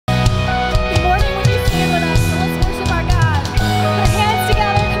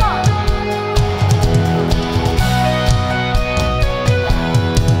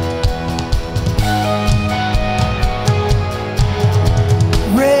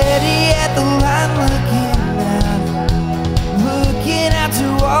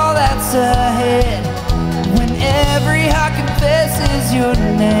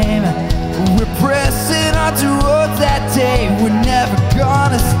your name. We're pressing on towards that day. We're never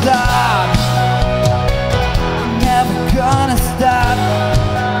gonna stop. Never gonna stop.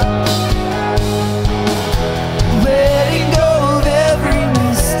 Letting go of every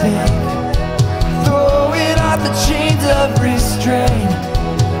mistake, throwing off the chains of restraint.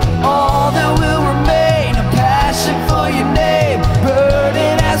 All that will remain, a passion for your name,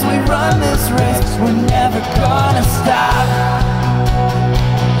 burning as we run this race. We're never gonna stop.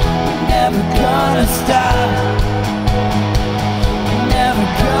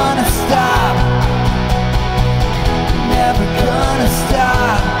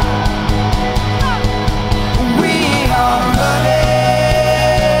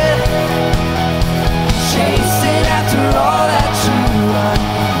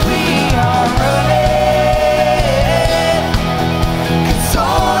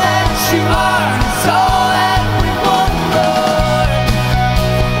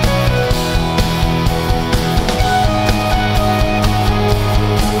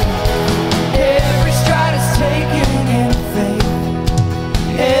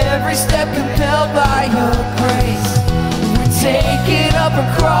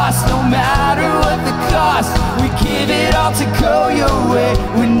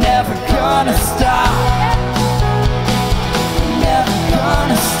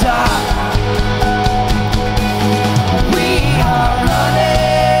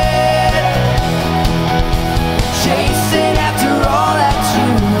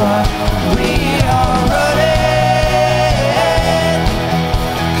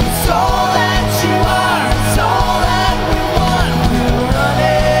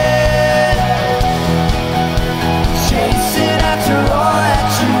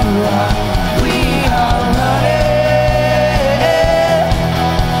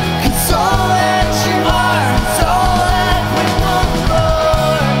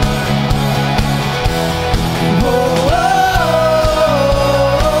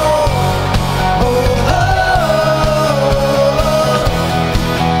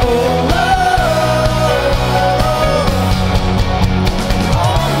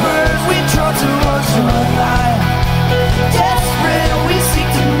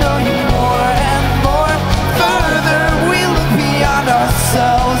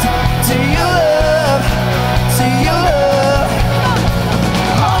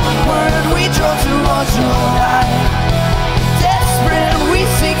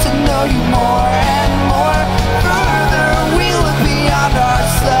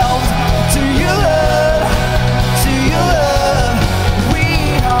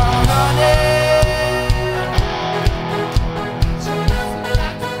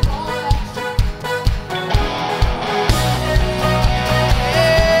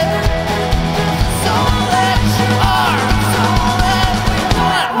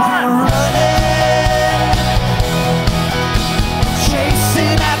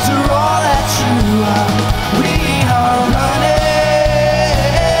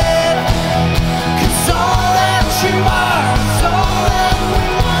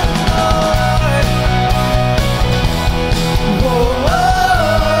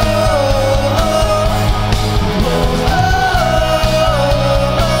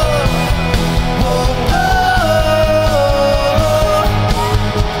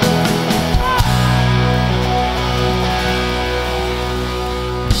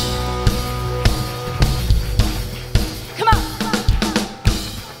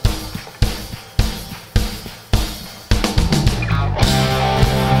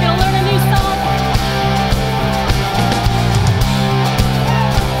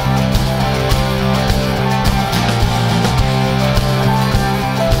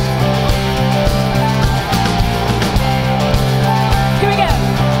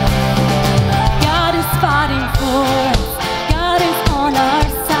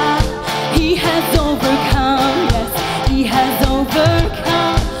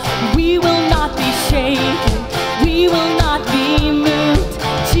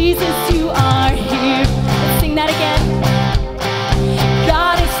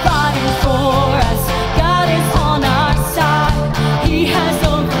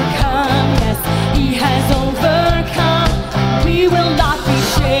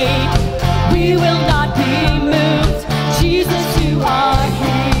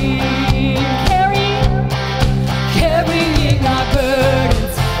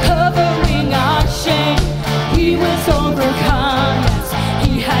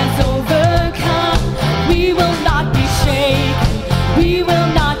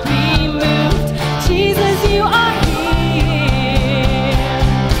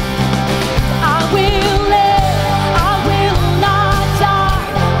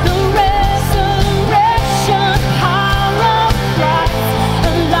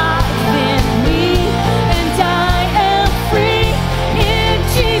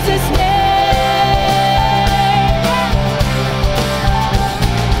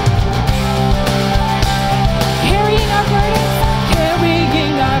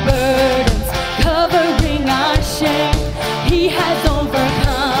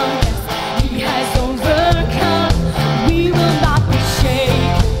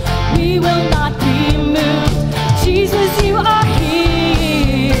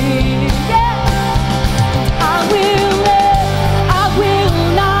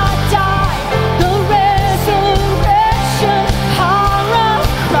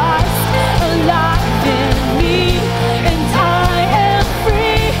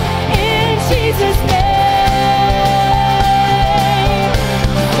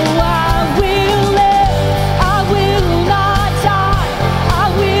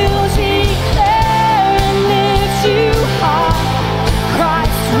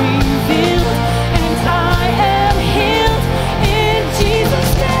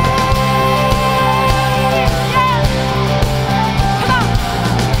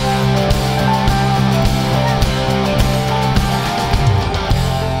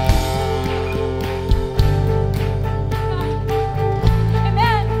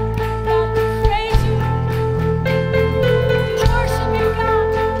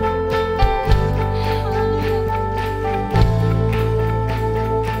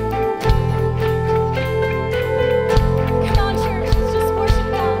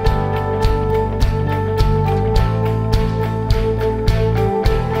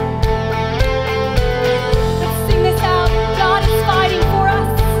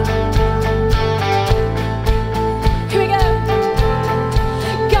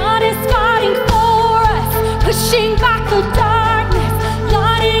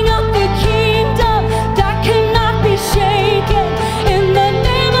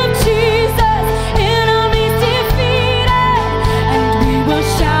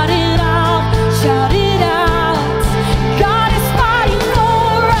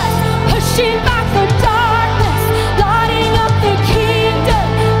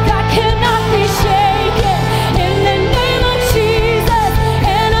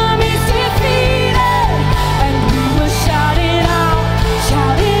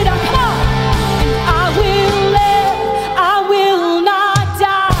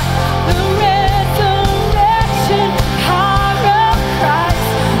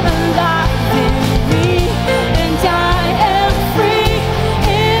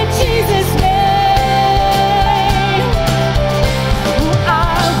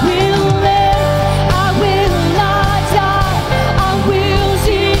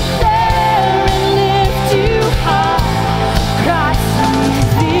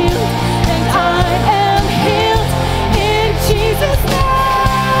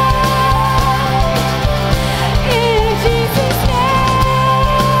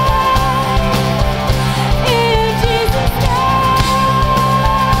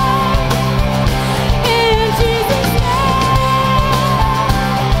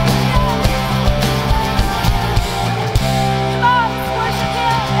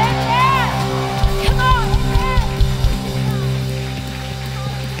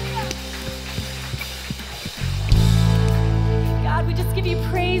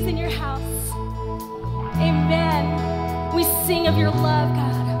 house. Amen. We sing of your love,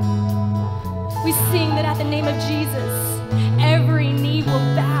 God. We sing that at the name of Jesus, every knee will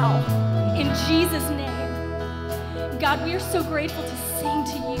bow in Jesus' name. God, we are so grateful to sing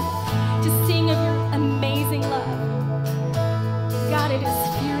to you, to sing of your amazing love. God, it is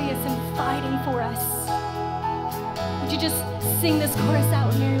furious and fighting for us. Would you just sing this chorus out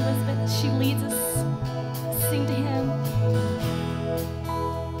with Mary Elizabeth as she leads us? Sing to him.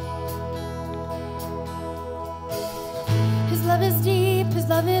 His love is deep, his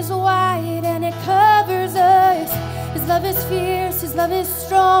love is wide, and it covers us. His love is fierce, his love is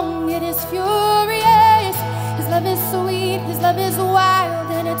strong, it is furious. His love is sweet, his love is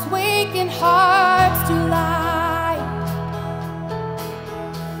wild, and it's waking hearts to life.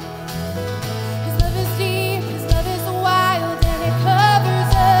 His love is deep, his love is wild, and it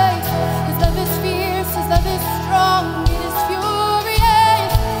covers us. His love is fierce, his love is strong, it is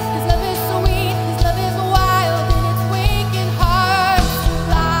furious. His love is sweet, his love is wild, and it's waking hearts to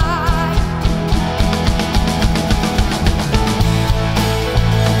life.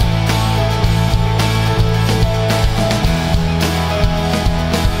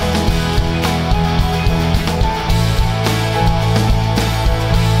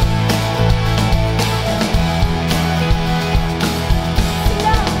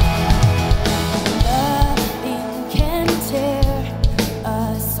 Nothing can tear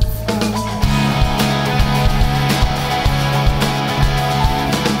us apart.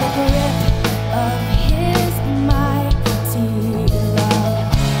 The grip of his mighty love.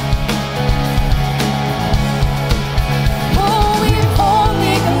 Oh, we've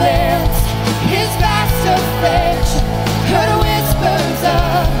only glimpsed his vast affection, heard whispers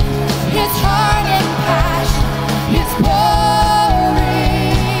of his heart and passion, his pouring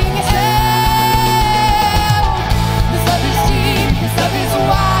out. His love is deep, his love is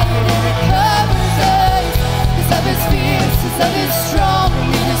wide, and it covers us. His love is fierce, his love is strong,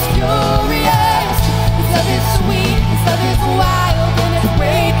 it is furious. His love is sweet, his love is wild, and it's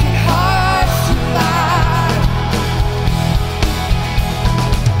waking hearts to life.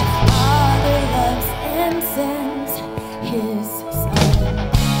 Father loves and sends his son.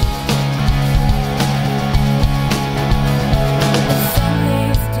 The son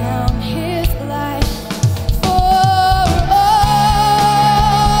lays down his life for all.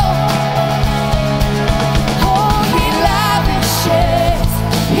 Oh, he lavishes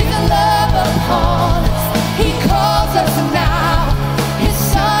his love upon us. He calls us now his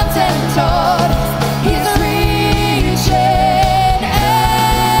sons and daughters. He's reaching out.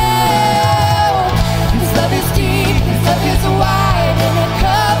 His love is deep, his love is wide, and it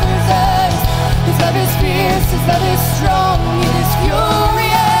covers us. His love is fierce, his love is strong, it is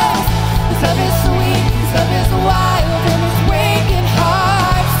furious. His love is sweet, his love is wild, and it's waking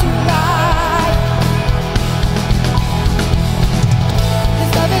hearts to life.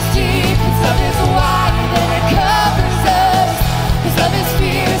 His love is deep, his love is wide, and it covers us. His love is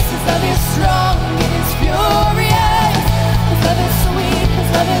fierce, his love is strong, it is furious. His love is sweet, his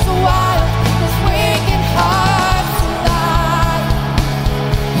love is wild, it's waking hearts to life.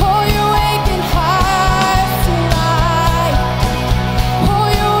 Oh, you're waking hearts to life. Oh,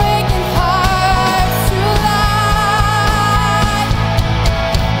 you're waking hearts to life.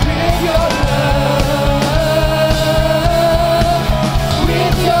 With your love,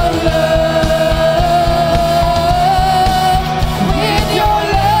 with your love, with your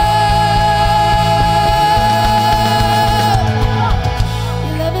love.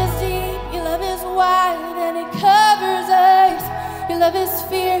 Your love is deep, your love is wide, and it covers us. Your love is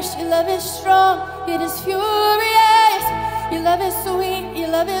fierce, your love is strong, it is furious. Your love is sweet, your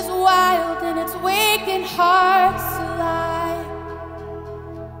love is wild, and it's waking hearts to life.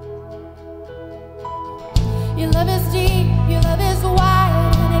 Your love is deep, your love is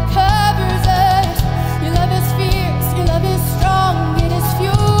wide, and it covers us. Your love is fierce, your love is strong, it is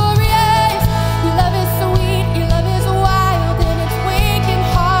furious. Your love is sweet, your love is wild, and it's waking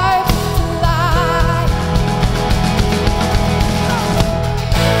hearts to life.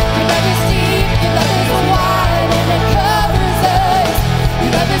 Your love is deep, your love is wide, and it covers us.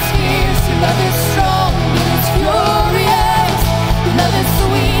 Your love is fierce, your love is strong, it is furious. Your love is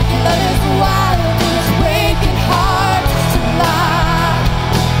sweet, your love is wild, and it's waking hearts to life.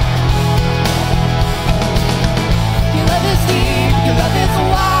 Your love is deep, your love is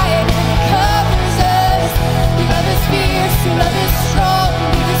wide, and it covers us. Your love is fierce, your love is strong,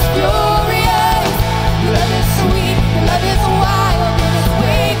 it is furious. Your love is sweet, your love is wild, and it's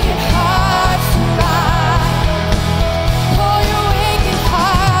waking hearts to life. Oh, you're waking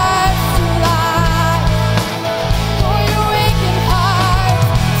hearts to life. Oh, you're waking hearts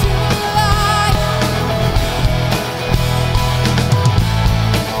to life.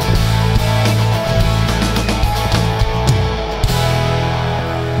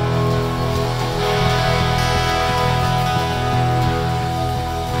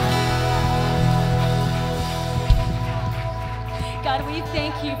 we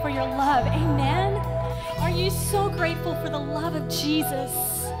thank you for your love. Amen. Are you so grateful for the love of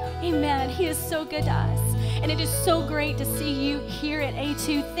Jesus? Amen. He is so good to us. And it is so great to see you here at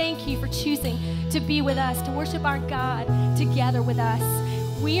A2. Thank you for choosing to be with us, to worship our God together with us.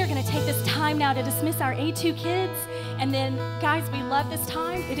 We are going to take this time now to dismiss our A2 kids. And then, guys, we love this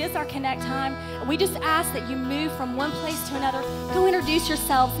time. It is our Connect time. And we just ask that you move from one place to another. Go introduce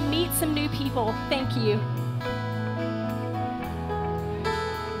yourselves. Meet some new people. Thank you.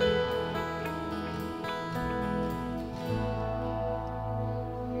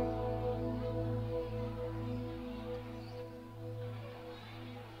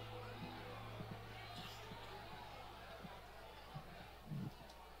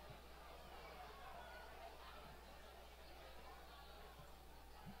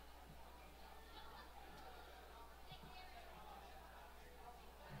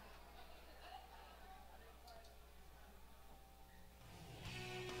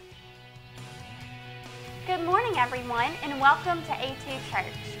 Good morning, everyone, and welcome to A2 Church,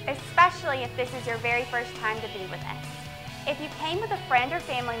 especially if this is your very first time to be with us. If you came with a friend or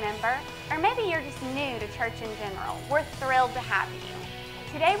family member, or maybe you're just new to church in general, we're thrilled to have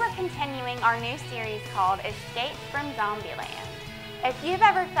you. Today we're continuing our new series called Escape from Zombieland. If you've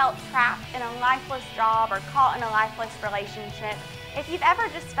ever felt trapped in a lifeless job or caught in a lifeless relationship, if you've ever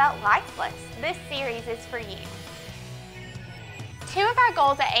just felt lifeless, this series is for you. Two of our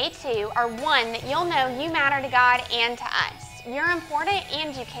goals at A2 are one, that you'll know you matter to God and to us. You're important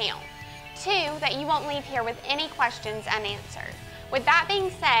and you count. Two, that you won't leave here with any questions unanswered. With that being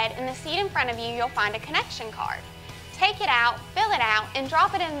said, in the seat in front of you, you'll find a connection card. Take it out, fill it out, and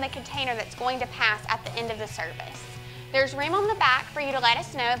drop it in the container that's going to pass at the end of the service. There's room on the back for you to let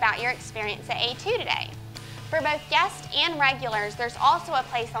us know about your experience at A2 today. For both guests and regulars, there's also a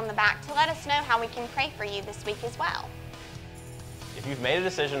place on the back to let us know how we can pray for you this week as well. If you've made a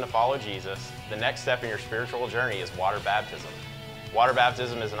decision to follow Jesus, the next step in your spiritual journey is water baptism. Water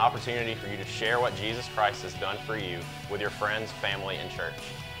baptism is an opportunity for you to share what Jesus Christ has done for you with your friends, family, and church.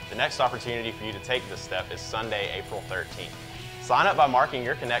 The next opportunity for you to take this step is Sunday, April 13th. Sign up by marking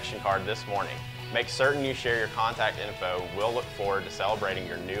your connection card this morning. Make certain you share your contact info. We'll look forward to celebrating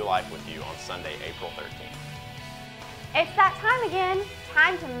your new life with you on Sunday, April 13th. It's that time again,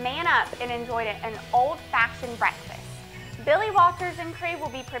 time to man up and enjoy an old-fashioned breakfast. Billy Walters and crew will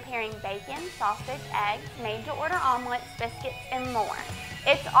be preparing bacon, sausage, eggs, made-to-order omelets, biscuits, and more.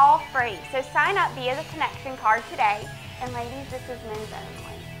 It's all free, so sign up via the connection card today. And ladies, this is men's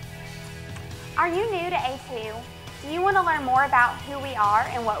only. Are you new to A2? Do you want to learn more about who we are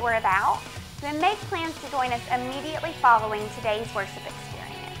and what we're about? Then make plans to join us immediately following today's worship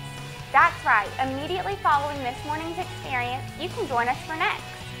experience. That's right, immediately following this morning's experience, you can join us for next.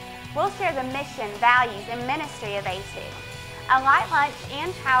 We'll share the mission, values, and ministry of A2. A light lunch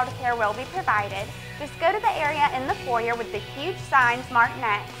and childcare will be provided. Just go to the area in the foyer with the huge signs marked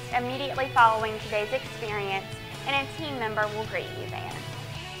next immediately following today's experience, and a team member will greet you there.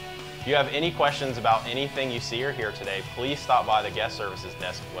 If you have any questions about anything you see or hear today, please stop by the guest services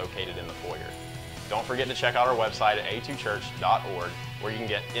desk located in the foyer. Don't forget to check out our website at a2church.org, where you can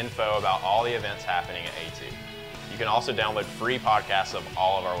get info about all the events happening at A2. You can also download free podcasts of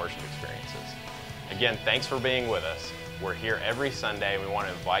all of our worship experiences. Again, thanks for being with us. We're here every Sunday, and we want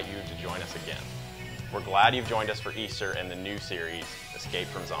to invite you to join us again. We're glad you've joined us for Easter and the new series, Escape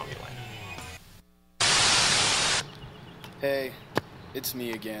from Zombieland. Hey, it's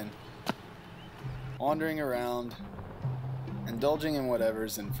me again. Wandering around, indulging in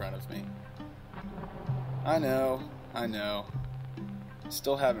whatever's in front of me. I know.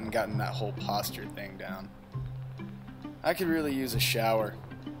 Still haven't gotten that whole posture thing down. I could really use a shower.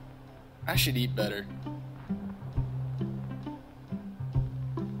 I should eat better.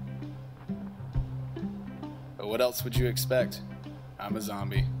 But what else would you expect? I'm a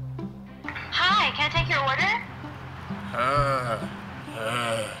zombie. Hi, can I take your order?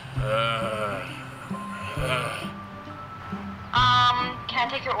 Can I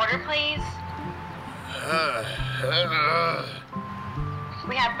take your order, please?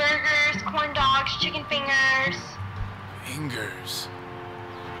 We have burgers, corn dogs, chicken fingers. Fingers.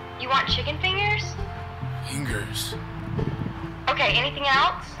 You want chicken fingers? Fingers. Okay, anything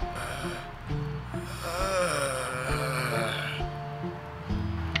else?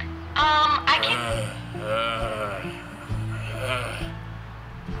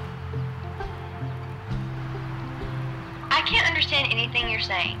 I can't understand anything you're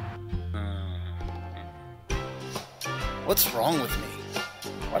saying. What's wrong with me?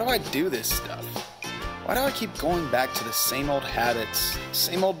 Why do I do this stuff? Why do I keep going back to the same old habits,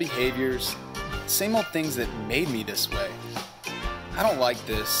 same old behaviors, same old things that made me this way? I don't like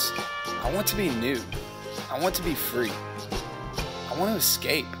this. I want to be new. I want to be free. I want to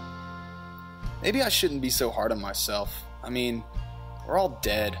escape. Maybe I shouldn't be so hard on myself. I mean, we're all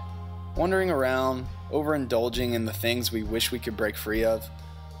dead, wandering around, overindulging in the things we wish we could break free of,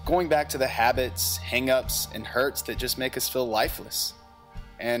 going back to the habits, hang-ups, and hurts that just make us feel lifeless.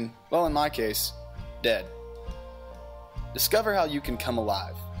 And, well, in my case, dead. Discover how you can come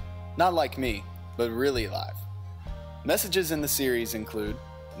alive. Not like me, but really alive. Messages in the series include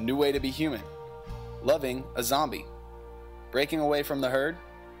New Way to Be Human, Loving a Zombie, Breaking Away from the Herd,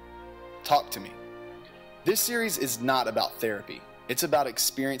 Talk to Me. This series is not about therapy. It's about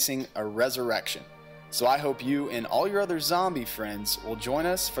experiencing a resurrection. So I hope you and all your other zombie friends will join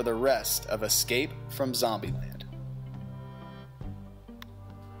us for the rest of Escape from Zombieland.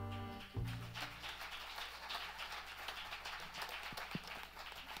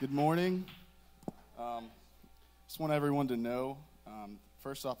 Good morning. Just want everyone to know,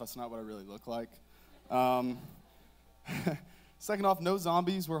 first off, that's not what I really look like. Second off, no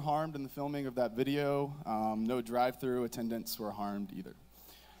zombies were harmed in the filming of that video. No drive-through attendants were harmed either.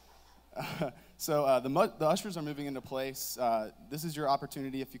 So the ushers are moving into place. This is your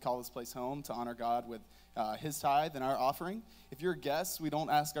opportunity, if you call this place home, to honor God with his tithe and our offering. If you're a guest, we don't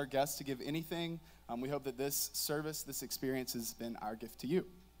ask our guests to give anything. We hope that this service, this experience has been our gift to you.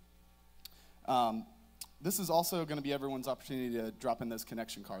 This is also going to be everyone's opportunity to drop in those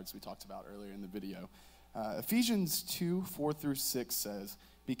connection cards we talked about earlier in the video. Ephesians 2:4-6 says,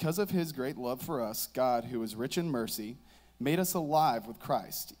 "Because of his great love for us, God, who is rich in mercy, made us alive with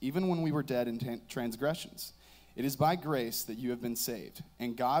Christ, even when we were dead in transgressions. It is by grace that you have been saved.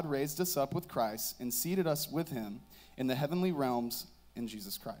 And God raised us up with Christ and seated us with him in the heavenly realms in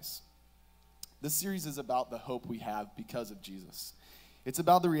Jesus Christ." This series is about the hope we have because of Jesus. It's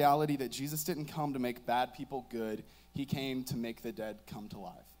about the reality that Jesus didn't come to make bad people good. He came to make the dead come to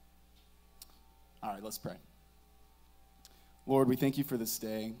life. All right, let's pray. Lord, we thank you for this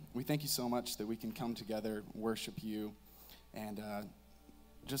day. We thank you so much that we can come together, worship you, and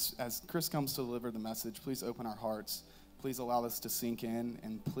just as Chris comes to deliver the message, please open our hearts. Please allow this to sink in,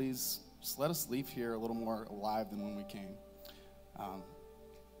 and please just let us leave here a little more alive than when we came.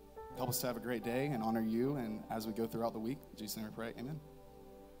 Help us to have a great day and honor you, and as we go throughout the week, in Jesus' name we pray, amen.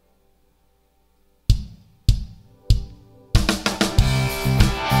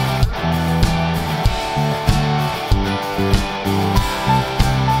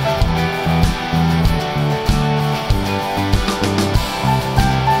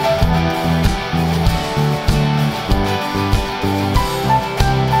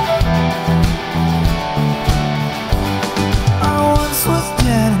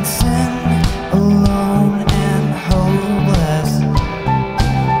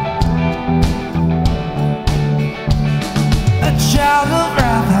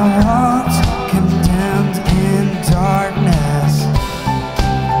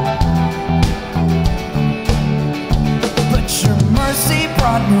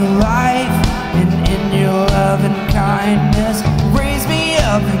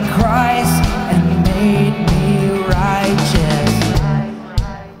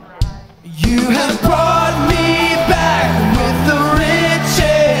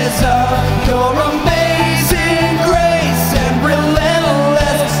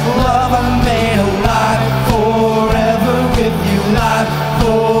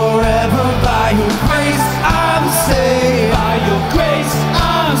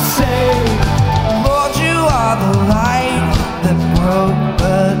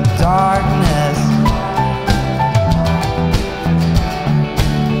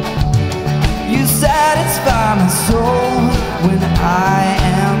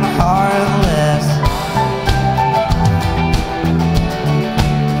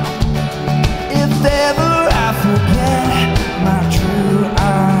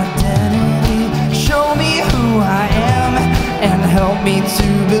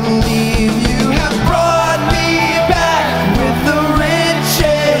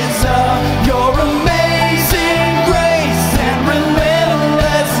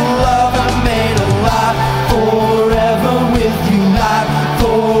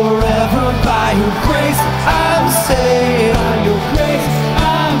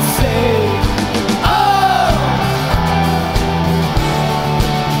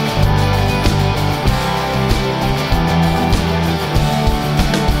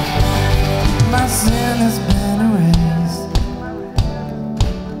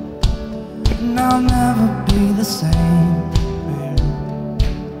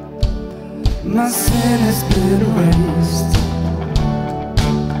 My sin has been erased,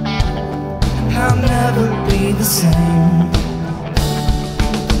 and I'll never be the same.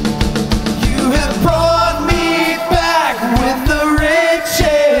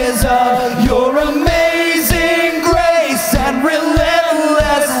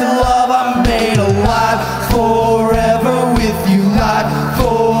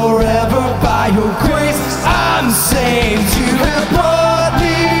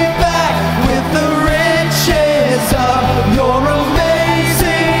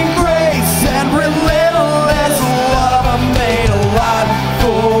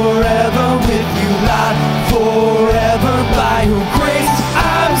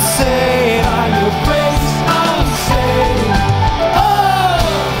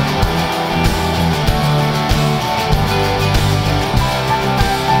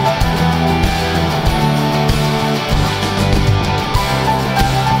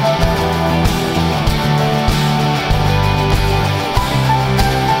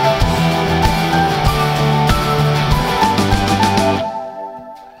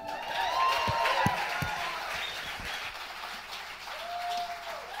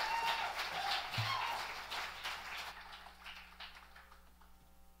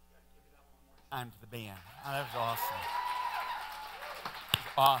 time to the band. Oh, that was awesome. That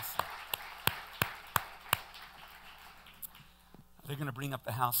was awesome. They're going to bring up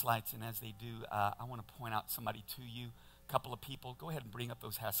the house lights, and as they do, I want to point out somebody to you, a couple of people. Go ahead and bring up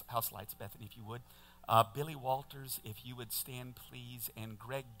those house lights, Bethany, if you would. Billy Walters, if you would stand, please, and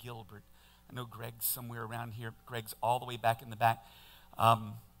Greg Gilbert. I know Greg's somewhere around here. Greg's all the way back in the back.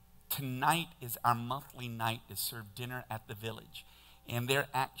 Tonight is our monthly night to serve dinner at the Village. And they're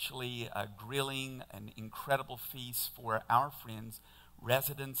actually grilling an incredible feast for our friends,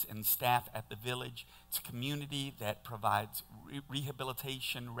 residents and staff at the Village. It's a community that provides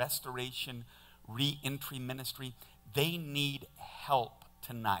rehabilitation, restoration, re-entry ministry. They need help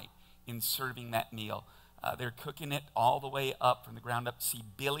tonight in serving that meal. They're cooking it all the way up from the ground up. See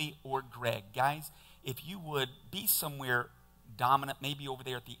Billy or Greg. Guys, if you would be somewhere dominant, maybe over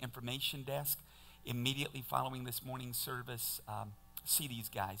there at the information desk, immediately following this morning's service, see these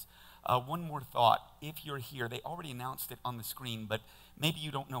guys. One more thought. If you're here, they already announced it on the screen, but maybe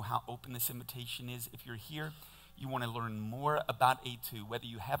you don't know how open this invitation is. If you're here, you want to learn more about A2, whether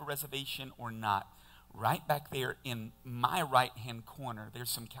you have a reservation or not. Right back there in my right-hand corner,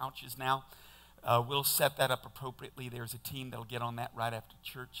 there's some couches now. We'll set that up appropriately. There's a team that'll get on that right after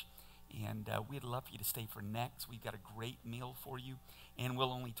church. And we'd love for you to stay for next. We've got a great meal for you. And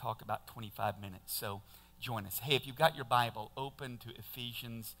we'll only talk about 25 minutes. So join us. Hey, if you've got your Bible, open to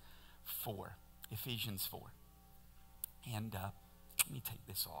Ephesians 4. Ephesians 4. And let me take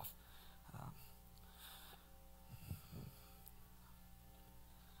this off.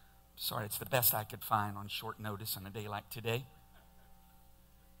 Sorry, it's the best I could find on short notice on a day like today.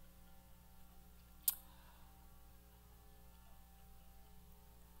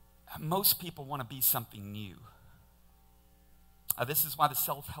 Most people want to be something new. This is why the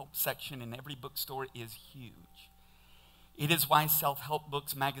self-help section in every bookstore is huge. It is why self-help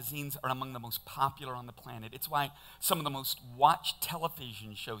books, magazines are among the most popular on the planet. It's why some of the most watched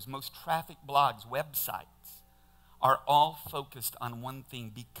television shows, most trafficked blogs, websites are all focused on one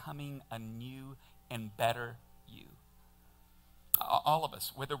thing: becoming a new and better you. All of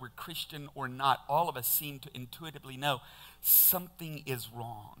us, whether we're Christian or not, all of us seem to intuitively know something is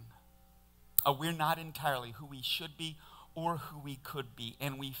wrong. We're not entirely who we should be or who we could be,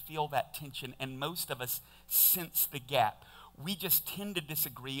 and we feel that tension, and most of us sense the gap. We just tend to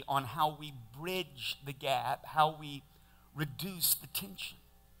disagree on how we bridge the gap, how we reduce the tension.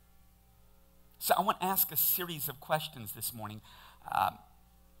 So I want to ask a series of questions this morning.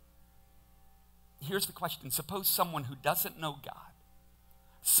 Here's the question. Suppose someone who doesn't know God,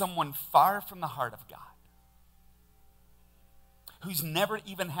 someone far from the heart of God, who's never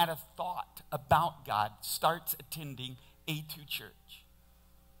even had a thought about God, starts attending A2 Church.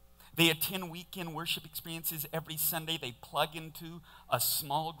 They attend weekend worship experiences every Sunday. They plug into a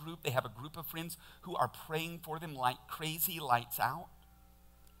small group. They have a group of friends who are praying for them like crazy, lights out.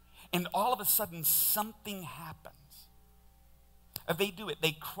 And all of a sudden, something happens. They do it.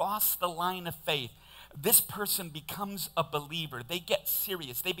 They cross the line of faith. This person becomes a believer. They get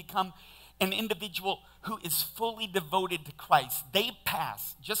serious. They become an individual who is fully devoted to Christ. They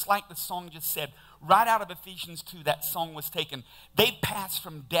pass, just like the song just said, right out of Ephesians 2, that song was taken. They pass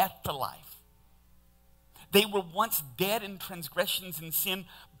from death to life. They were once dead in transgressions and sin,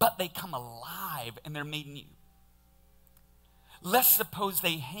 but they come alive and they're made new. Let's suppose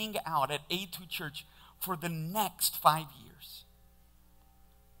they hang out at A2 Church for the next 5 years.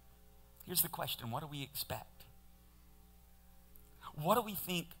 Here's the question: what do we expect? What do we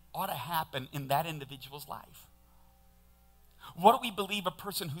think ought to happen in that individual's life? What do we believe a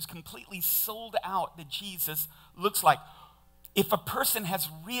person who's completely sold out to Jesus looks like? If a person has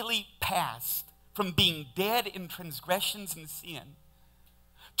really passed from being dead in transgressions and sin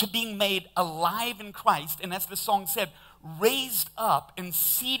to being made alive in Christ, and as the song said, raised up and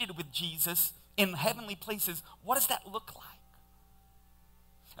seated with Jesus in heavenly places, what does that look like?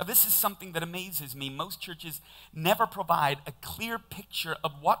 Now, this is something that amazes me. Most churches never provide a clear picture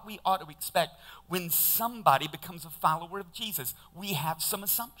of what we ought to expect when somebody becomes a follower of Jesus. We have some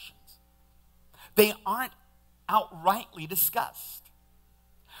assumptions. They aren't outrightly discussed.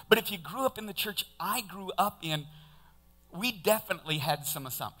 But if you grew up in the church I grew up in, we definitely had some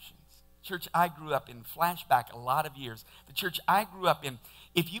assumptions. Church I grew up in, flashback a lot of years, the church I grew up in,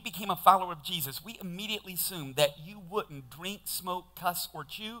 if you became a follower of Jesus, we immediately assumed that you wouldn't drink, smoke, cuss, or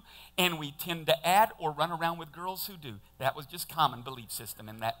chew, and we tend to add or run around with girls who do. That was just common belief system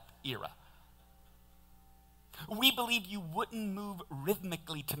in that era. We believed you wouldn't move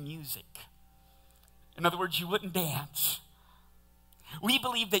rhythmically to music. In other words, you wouldn't dance. We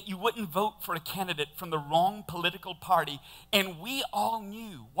believe that you wouldn't vote for a candidate from the wrong political party, and we all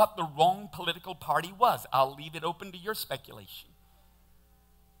knew what the wrong political party was. I'll leave it open to your speculation.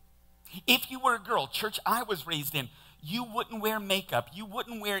 If you were a girl, church I was raised in, you wouldn't wear makeup, you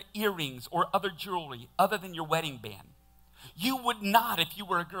wouldn't wear earrings or other jewelry other than your wedding band. You would not, if you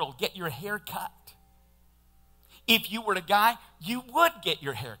were a girl, get your hair cut. If you were a guy, you would get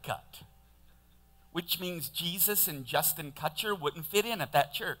your hair cut, which means Jesus and Justin Kutcher wouldn't fit in at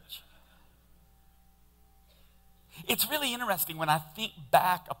that church. It's really interesting when I think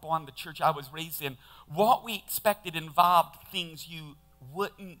back upon the church I was raised in, what we expected involved things you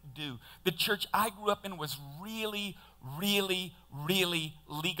wouldn't do. The church I grew up in was really, really, really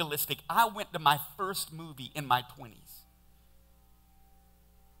legalistic. I went to my first movie in my 20s.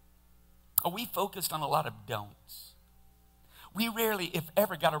 We focused on a lot of don'ts. We rarely, if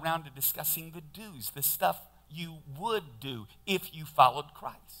ever, got around to discussing the do's, the stuff you would do if you followed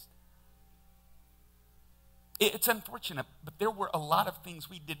Christ. It's unfortunate, but there were a lot of things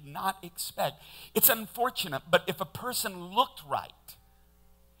we did not expect. It's unfortunate, but if a person looked right,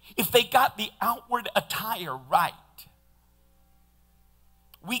 if they got the outward attire right,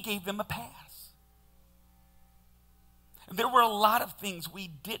 we gave them a pass. There were a lot of things we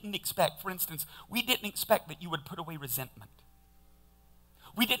didn't expect. For instance, we didn't expect that you would put away resentment.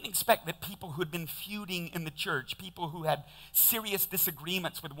 We didn't expect that people who had been feuding in the church, people who had serious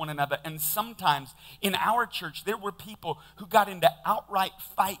disagreements with one another, and sometimes in our church there were people who got into outright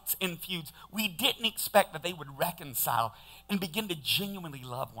fights and feuds. We didn't expect that they would reconcile and begin to genuinely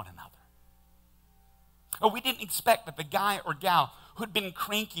love one another. Or we didn't expect that the guy or gal who had been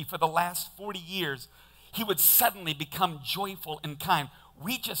cranky for the last 40 years, he would suddenly become joyful and kind.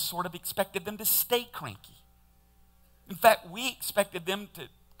 We just sort of expected them to stay cranky. In fact, we expected them to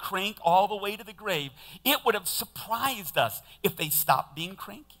crank all the way to the grave. It would have surprised us if they stopped being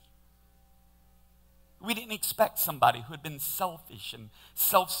cranky. We didn't expect somebody who had been selfish and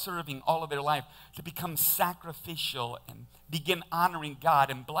self-serving all of their life to become sacrificial and begin honoring God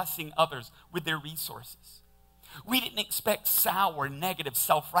and blessing others with their resources. We didn't expect sour, negative,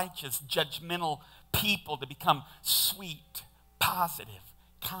 self-righteous, judgmental people to become sweet, positive,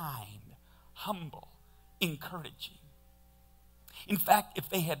 kind, humble, encouraging. In fact, if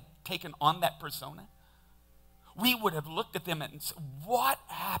they had taken on that persona, we would have looked at them and said, what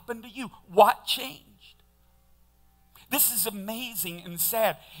happened to you? What changed? This is amazing and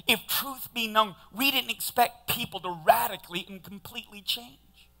sad. If truth be known, we didn't expect people to radically and completely change.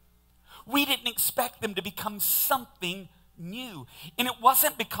 We didn't expect them to become something new. And it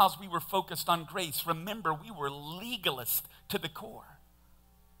wasn't because we were focused on grace. Remember, we were legalists to the core.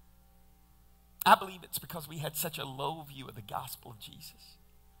 I believe it's because we had such a low view of the gospel of Jesus.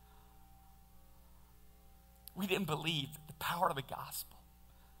 We didn't believe that the power of the gospel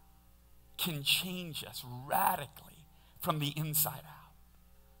can change us radically from the inside out.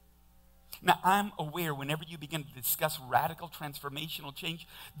 Now, I'm aware whenever you begin to discuss radical transformational change,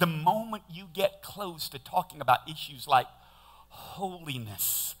 the moment you get close to talking about issues like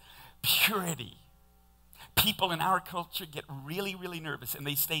holiness, purity, people in our culture get really, really nervous, and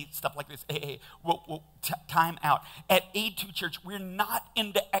they say stuff like this, hey, time out. At A2 Church, we're not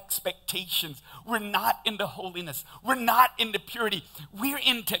into expectations. We're not into holiness. We're not into purity. We're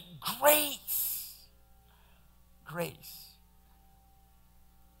into grace. Grace.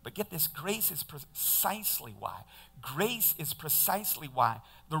 But get this, grace is precisely why. Grace is precisely why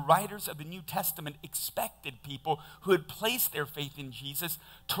the writers of the New Testament expected people who had placed their faith in Jesus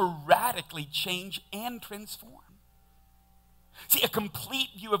to radically change and transform. See, a complete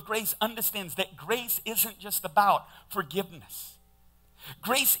view of grace understands that grace isn't just about forgiveness.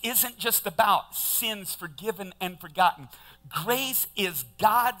 Grace isn't just about sins forgiven and forgotten. Grace is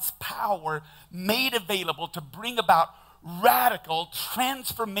God's power made available to bring about radical,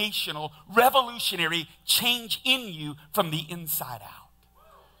 transformational, revolutionary change in you from the inside out.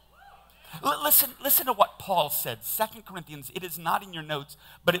 Listen to what Paul said. 2 Corinthians, it is not in your notes,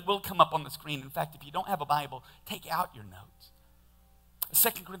 but it will come up on the screen. In fact, if you don't have a Bible, take out your notes.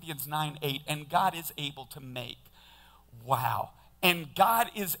 2 Corinthians 9:8, and God is able to make, and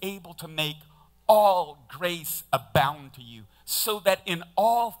God is able to make all grace abound to you, so that in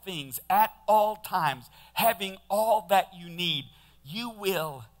all things, at all times, having all that you need, you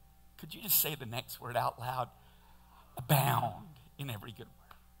will, could you just say the next word out loud? Abound in every good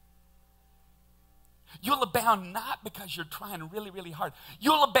work. You'll abound not because you're trying really, really hard.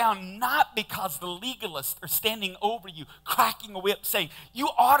 You'll abound not because the legalists are standing over you, cracking a whip, saying, you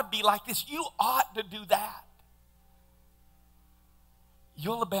ought to be like this, you ought to do that.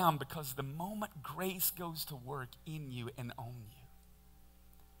 You'll abound because the moment grace goes to work in you and on you,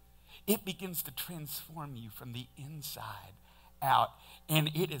 it begins to transform you from the inside out. And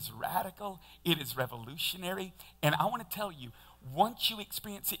it is radical, it is revolutionary. And I want to tell you, once you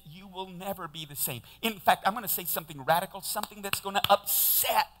experience it, you will never be the same. In fact, I'm going to say something radical, something that's going to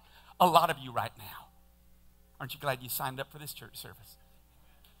upset a lot of you right now. Aren't you glad you signed up for this church service?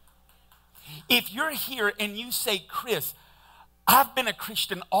 If you're here and you say, Chris, I've been a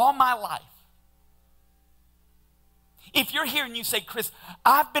Christian all my life. If you're here and you say, Chris,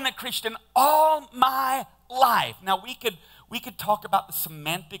 I've been a Christian all my life. Now, we could talk about the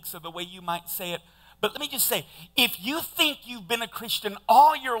semantics of the way you might say it, but let me just say, if you think you've been a Christian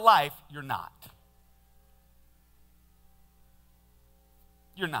all your life, you're not.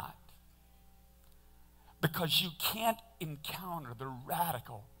 You're not. Because you can't encounter the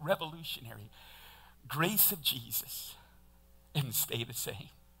radical, revolutionary grace of Jesus and stay the same.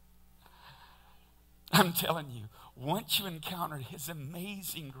 I'm telling you, once you encounter his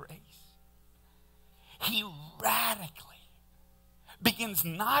amazing grace, he radically begins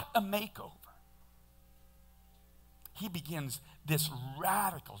not a makeover. He begins this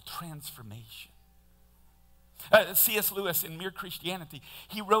radical transformation. C.S. Lewis in Mere Christianity,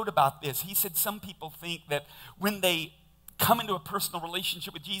 he wrote about this. He said some people think that when they come into a personal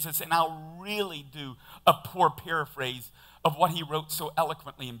relationship with Jesus, and I'll really do a poor paraphrase of what he wrote so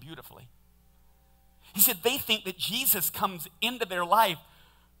eloquently and beautifully. He said they think that Jesus comes into their life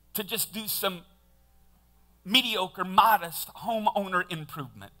to just do some mediocre, modest homeowner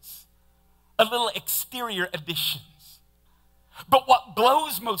improvements, a little exterior additions. But what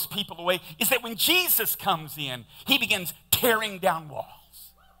blows most people away is that when Jesus comes in, he begins tearing down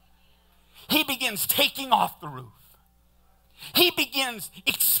walls. He begins taking off the roof. He begins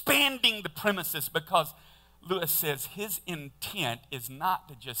expanding the premises, because Lewis says his intent is not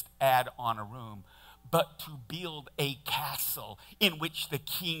to just add on a room, but to build a castle in which the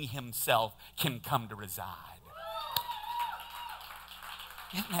king himself can come to reside.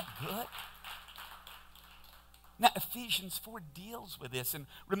 Isn't that good? Now, Ephesians 4 deals with this. And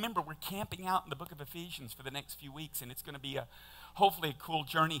remember, we're camping out in the book of Ephesians for the next few weeks, and it's going to be hopefully a cool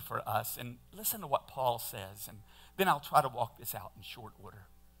journey for us. And listen to what Paul says, and then I'll try to walk this out in short order.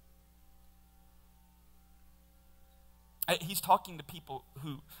 He's talking to people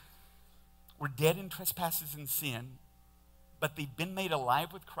who were dead in trespasses and sin, but they've been made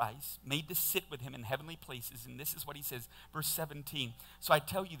alive with Christ, made to sit with him in heavenly places. And this is what he says, verse 17. So I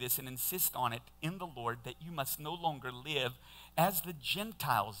tell you this and insist on it in the Lord, that you must no longer live as the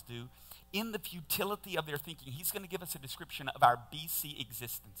Gentiles do in the futility of their thinking. He's going to give us a description of our BC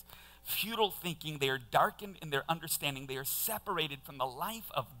existence. Futile thinking, they are darkened in their understanding. They are separated from the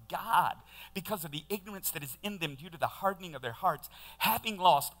life of God because of the ignorance that is in them due to the hardening of their hearts. Having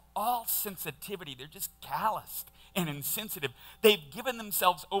lost all sensitivity, they're just calloused and insensitive. They've given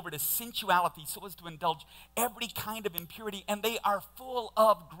themselves over to sensuality so as to indulge every kind of impurity, and they are full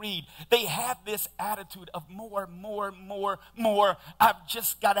of greed. They have this attitude of more. I've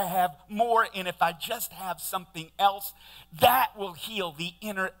just got to have more, and if I just have something else, that will heal the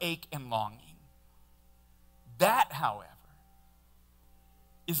inner ache and longing. That, however,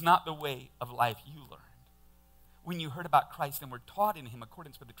 is not the way of life you learned. When you heard about Christ and were taught in him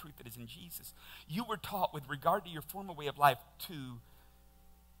accordance with the truth that is in Jesus, you were taught with regard to your former way of life to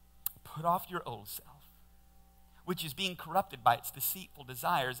put off your old self, which is being corrupted by its deceitful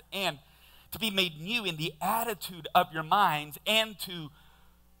desires, and to be made new in the attitude of your minds, and to,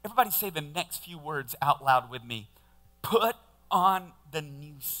 everybody say the next few words out loud with me, put on the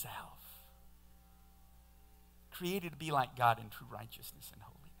new self, created to be like God in true righteousness and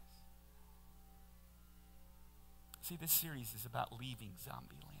holiness. See, this series is about leaving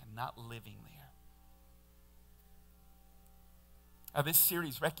Zombieland, not living there. This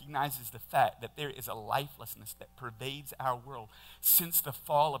series recognizes the fact that there is a lifelessness that pervades our world since the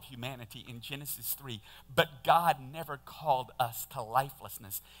fall of humanity in Genesis 3. But God never called us to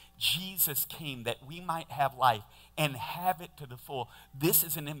lifelessness. Jesus came that we might have life and have it to the full. This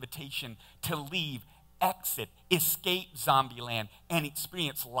is an invitation to leave, exit, escape Zombieland, and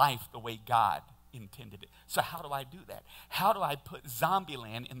experience life the way God intended it. So how do I do that? How do I put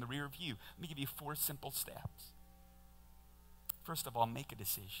Zombieland in the rear view? Let me give you 4 simple steps. First of all, make a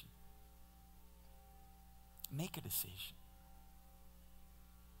decision. Make a decision.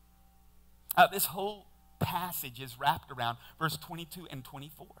 This whole passage is wrapped around verse 22 and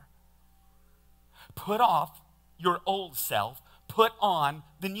 24. Put off your old self, put on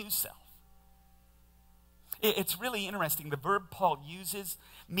the new self. It's really interesting. The verb Paul uses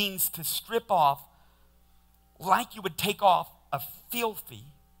means to strip off like you would take off a filthy,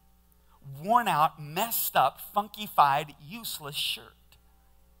 worn out, messed up, funkified, useless shirt.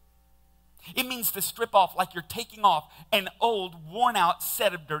 It means to strip off like you're taking off an old, worn out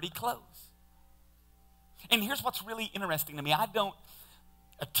set of dirty clothes. And here's what's really interesting to me. I don't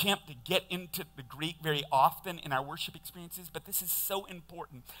attempt to get into the Greek very often in our worship experiences, but this is so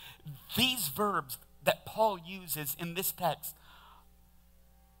important. These verbs that Paul uses in this text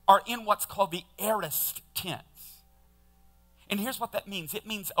are in what's called the aorist tense. And here's what that means. It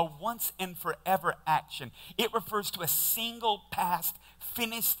means a once and forever action. It refers to a single past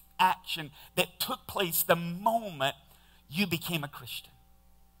finished action that took place the moment you became a Christian.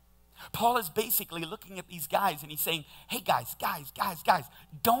 Paul is basically looking at these guys and he's saying, hey guys,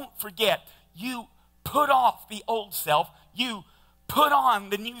 don't forget, you put off the old self, you put on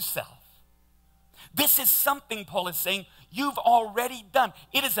the new self. This is something, Paul is saying, you've already done.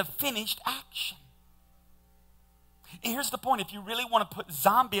 It is a finished action. And here's the point. If you really want to put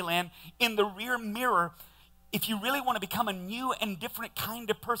Zombieland in the rear mirror, if you really want to become a new and different kind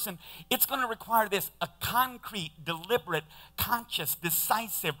of person, it's going to require this: a concrete, deliberate, conscious,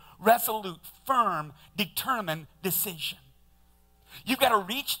 decisive, resolute, firm, determined decision. You've got to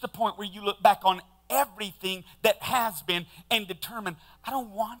reach the point where you look back on everything that has been and determine, I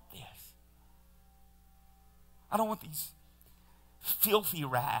don't want this. I don't want these filthy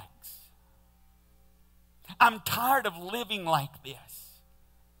rags. I'm tired of living like this,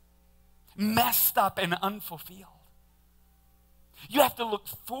 messed up and unfulfilled. You have to look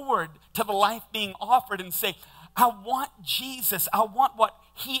forward to the life being offered and say, I want Jesus. I want what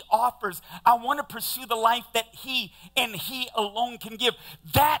he offers. I want to pursue the life that he and he alone can give.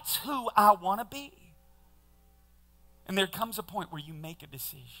 That's who I want to be. And there comes a point where you make a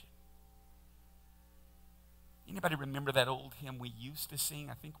decision. Anybody remember that old hymn we used to sing?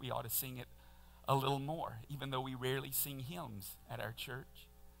 I think we ought to sing it a little more, even though we rarely sing hymns at our church.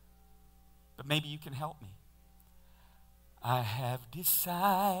 But maybe you can help me. I have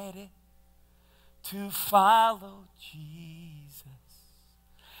decided to follow Jesus.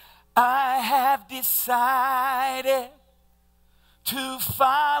 I have decided to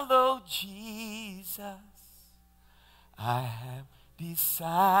follow Jesus. I have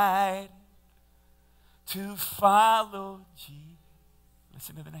decided to follow Jesus.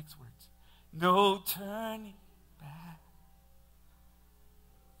 Listen to the next words. No turning back.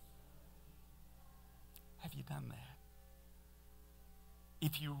 Have you done that?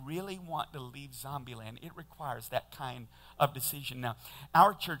 If you really want to leave Zombieland, it requires that kind of decision. Now,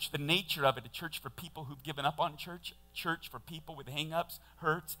 our church, the nature of it, a church for people who've given up on church, church for people with hang-ups,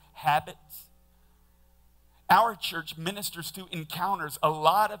 hurts, habits. Our church ministers to, encounters a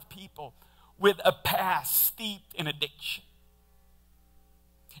lot of people with a past steeped in addiction.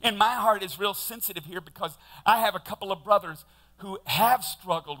 And my heart is real sensitive here because I have a couple of brothers who have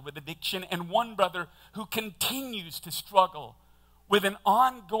struggled with addiction and one brother who continues to struggle with an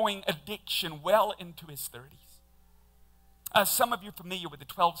ongoing addiction well into his 30s. Some of you are familiar with the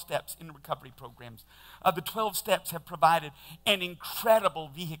 12 steps in recovery programs. The 12 steps have provided an incredible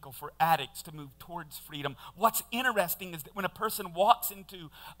vehicle for addicts to move towards freedom. What's interesting is that when a person walks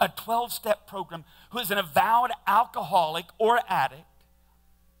into a 12-step program who is an avowed alcoholic or addict,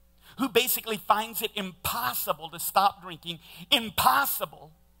 who basically finds it impossible to stop drinking,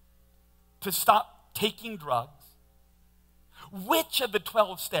 impossible to stop taking drugs, which of the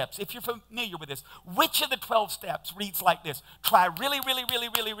 12 steps, if you're familiar with this, which of the 12 steps reads like this? Try really, really, really,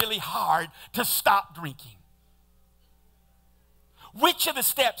 really, really hard to stop drinking. Which of the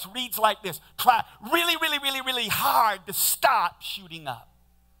steps reads like this? Try really, really, really, really hard to stop shooting up.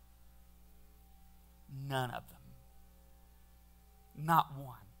 None of them. Not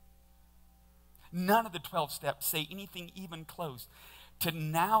one. None of the 12 steps say anything even close to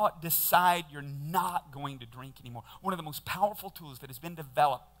now decide you're not going to drink anymore. One of the most powerful tools that has been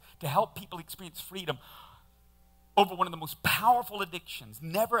developed to help people experience freedom over one of the most powerful addictions.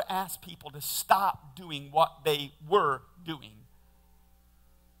 Never ask people to stop doing what they were doing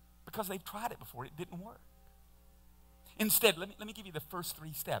because they've tried it before. It didn't work. Instead, let me give you the first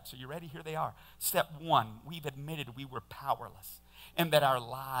 3 steps. Are you ready? Here they are. Step 1, we've admitted we were powerless and that our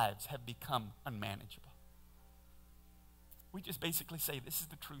lives have become unmanageable. We just basically say, this is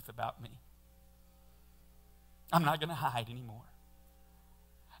the truth about me. I'm not going to hide anymore.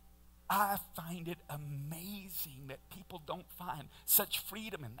 I find it amazing that people don't find such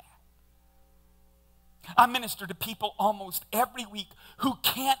freedom in that. I minister to people almost every week who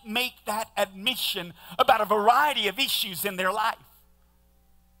can't make that admission about a variety of issues in their life.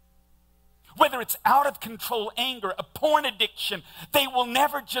 Whether it's out of control anger, a porn addiction, they will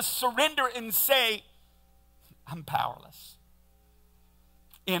never just surrender and say, I'm powerless.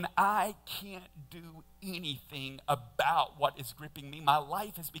 and I can't do anything about what is gripping me. My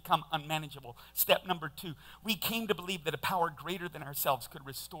life has become unmanageable. Step number 2, we came to believe that a power greater than ourselves could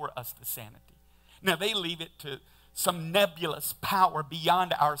restore us to sanity. Now, they leave it to some nebulous power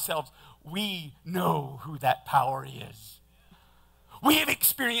beyond ourselves. We know who that power is. We have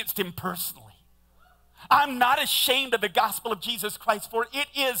experienced him personally. I'm not ashamed of the gospel of Jesus Christ, for it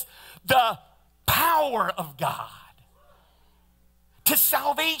is the power of God to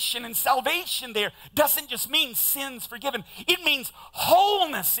salvation. And salvation there doesn't just mean sins forgiven. It means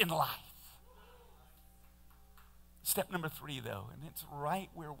wholeness in life. Step number 3, though, and it's right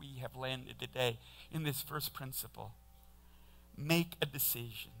where we have landed today in this first principle. Make a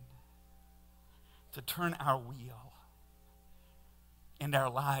decision to turn our wheel and our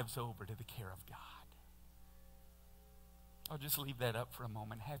lives over to the care of God. I'll just leave that up for a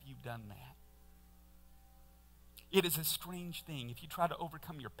moment. Have you done that? It is a strange thing. If you try to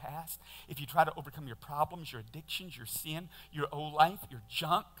overcome your past, if you try to overcome your problems, your addictions, your sin, your old life, your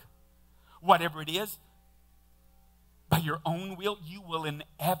junk, whatever it is, by your own will, you will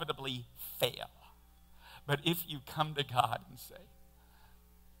inevitably fail. But if you come to God and say,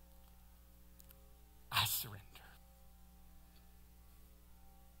 I surrender.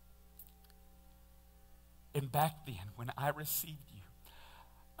 And back then, when I received you,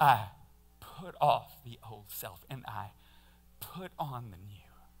 I put off the old self and I put on the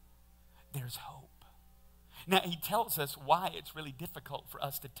new. There's hope. Now, he tells us why it's really difficult for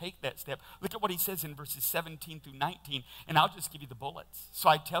us to take that step. Look at what he says in verses 17 through 19, and I'll just give you the bullets. So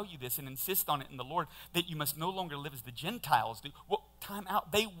I tell you this and insist on it in the Lord, that you must no longer live as the Gentiles do. Well, time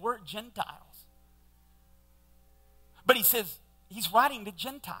out. They were Gentiles. But he says, he's writing to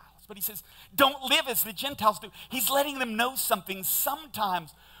Gentiles. But he says, don't live as the Gentiles do. He's letting them know something.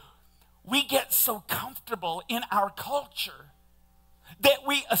 Sometimes we get so comfortable in our culture that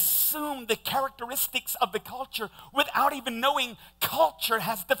we assume the characteristics of the culture without even knowing culture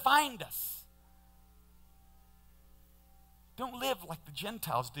has defined us. Don't live like the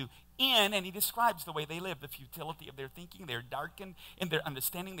Gentiles do. And he describes the way they live, the futility of their thinking. They're darkened in their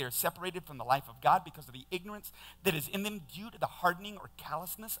understanding. They're separated from the life of God because of the ignorance that is in them due to the hardening or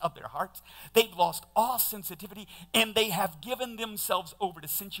callousness of their hearts. They've lost all sensitivity, and they have given themselves over to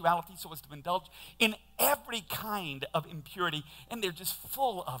sensuality so as to indulge in every kind of impurity, and they're just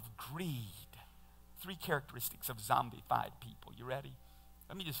full of greed. 3 characteristics of zombified people. You ready?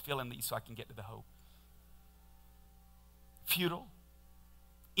 Let me just fill in these so I can get to the hope. Futile,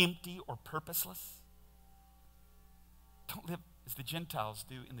 empty, or purposeless. Don't live as the Gentiles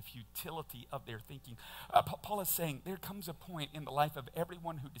do in the futility of their thinking. Paul is saying there comes a point in the life of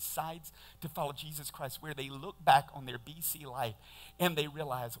everyone who decides to follow Jesus Christ where they look back on their BC life and they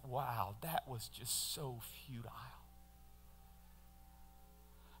realize, wow, that was just so futile.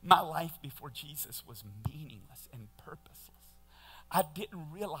 My life before Jesus was meaningless and purposeless. I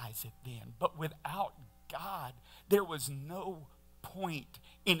didn't realize it then, but without God, there was no point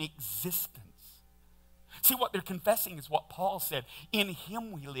in existence. See, what they're confessing is what Paul said. In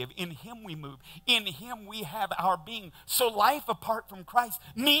him we live, in him we move, in him we have our being. So life apart from Christ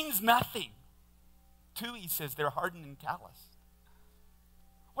means nothing. 2, he says, they're hardened and calloused.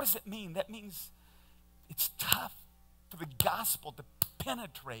 What does it mean? That means it's tough for the gospel to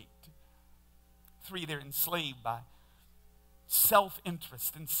penetrate. 3, they're enslaved by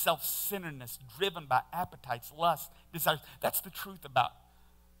self-interest and self-centeredness, driven by appetites, lust, desires. That's the truth about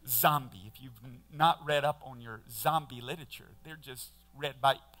zombie. If you've not read up on your zombie literature, they're just read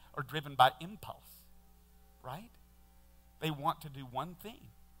by or driven by impulse, right? They want to do one thing.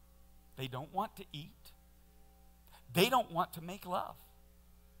 They don't want to eat. They don't want to make love.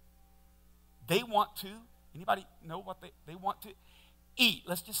 They want to, anybody know what they want to eat?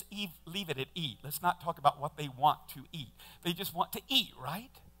 Let's just leave it at eat. Let's not talk about what they want to eat. They just want to eat,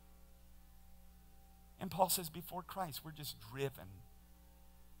 right? And Paul says before Christ, we're just driven.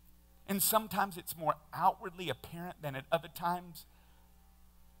 And sometimes it's more outwardly apparent than at other times.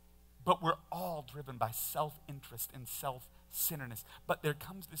 But we're all driven by self-interest and self-centeredness. But there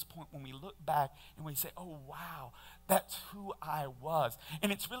comes this point when we look back and we say, oh, wow, that's who I was.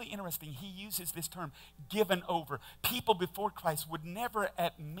 And it's really interesting. He uses this term, given over. People before Christ would never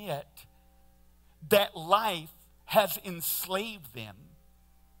admit that life has enslaved them.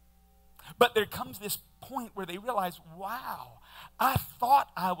 But there comes this point where they realize, wow, I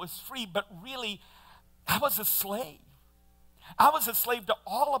thought I was free, but really I was a slave. I was a slave to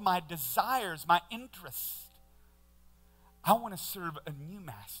all of my desires, my interests. I want to serve a new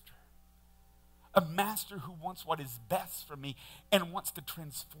master. A master who wants what is best for me and wants to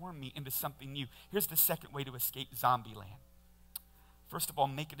transform me into something new. Here's the second way to escape Zombieland. First of all,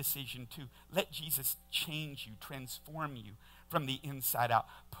 make a decision to let Jesus change you, transform you from the inside out.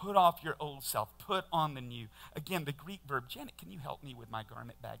 Put off your old self. Put on the new. Again, the Greek verb. Janet, can you help me with my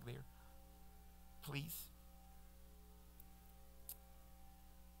garment bag there? Please.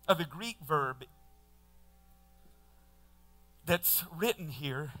 The Greek verb that's written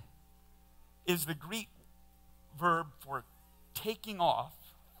here is the Greek verb for taking off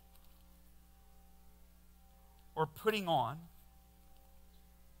or putting on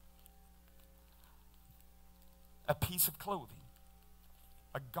a piece of clothing,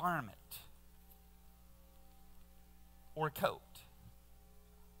 a garment, or a coat.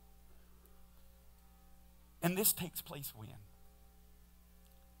 And this takes place when?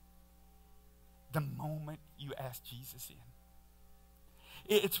 The moment you ask Jesus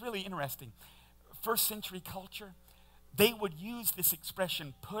in. It's really interesting. First century culture, they would use this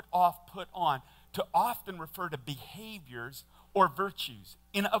expression, put off, put on, to often refer to behaviors or virtues.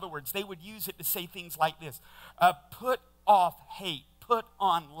 In other words, they would use it to say things like this, put off hate, put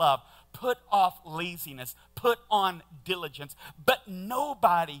on love, put off laziness, put on diligence. But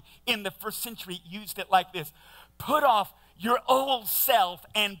nobody in the first century used it like this, put off your old self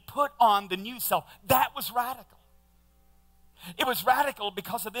and put on the new self. That was radical. It was radical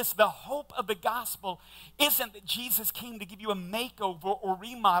because of this. The hope of the gospel isn't that Jesus came to give you a makeover or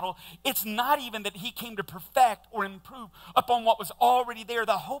remodel. It's not even that he came to perfect or improve upon what was already there.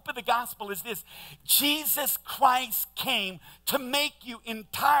 The hope of the gospel is this. Jesus Christ came to make you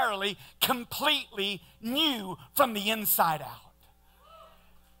entirely, completely new from the inside out.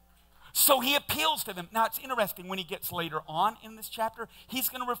 So he appeals to them. Now, it's interesting when he gets later on in this chapter, he's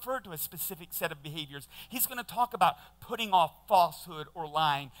going to refer to a specific set of behaviors. He's going to talk about putting off falsehood or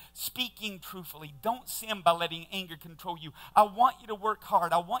lying, speaking truthfully. Don't sin by letting anger control you. I want you to work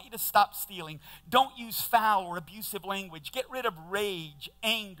hard. I want you to stop stealing. Don't use foul or abusive language. Get rid of rage,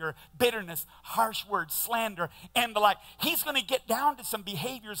 anger, bitterness, harsh words, slander, and the like. He's going to get down to some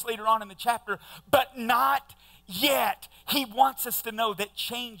behaviors later on in the chapter, but not yet. He wants us to know that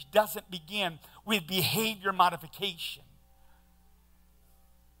change doesn't begin with behavior modification.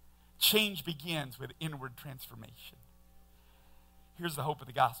 Change begins with inward transformation. Here's the hope of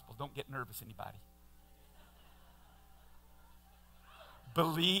the gospel. Don't get nervous, anybody.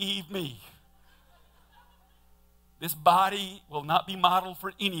 Believe me, this body will not be modeled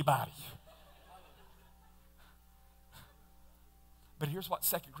for anybody. But here's what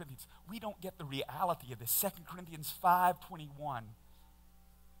 2 Corinthians, we don't get the reality of this. 2 Corinthians 5:21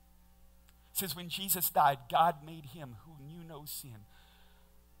 says, when Jesus died, God made him who knew no sin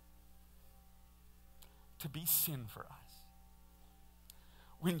to be sin for us.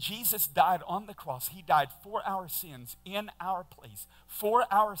 When Jesus died on the cross, he died for our sins in our place. For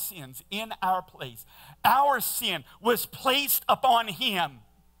our sins in our place. Our sin was placed upon him.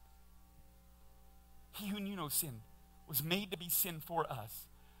 He who knew no sin was made to be sin for us,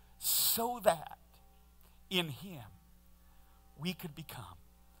 so that in him we could become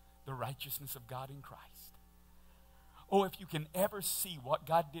the righteousness of God in Christ. Oh, if you can ever see what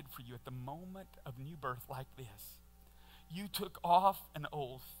God did for you at the moment of new birth like this. You took off an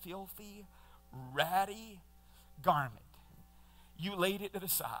old filthy, ratty garment. You laid it to the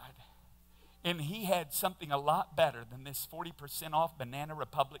side. And he had something a lot better than this 40% off Banana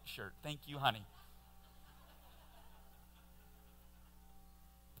Republic shirt. Thank you, honey.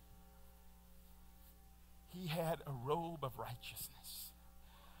 He had a robe of righteousness.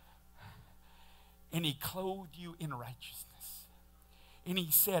 And he clothed you in righteousness. And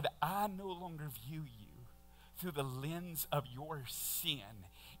he said, I no longer view you through the lens of your sin.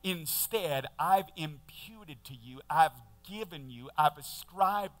 Instead, I've imputed to you, I've given you, I've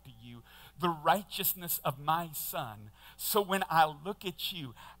ascribed to you the righteousness of my Son. So when I look at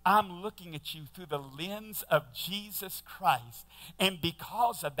you, I'm looking at you through the lens of Jesus Christ. And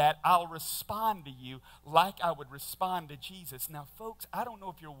because of that, I'll respond to you like I would respond to Jesus. Now, folks, I don't know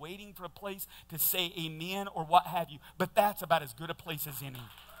if you're waiting for a place to say amen or what have you, but that's about as good a place as any.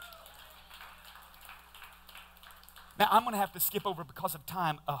 Now, I'm going to have to skip over because of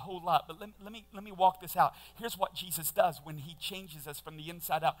time a whole lot, but let me walk this out. Here's what Jesus does when he changes us from the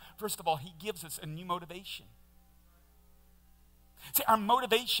inside out. First of all, he gives us a new motivation. See, our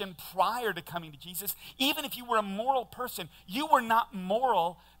motivation prior to coming to Jesus, even if you were a moral person, you were not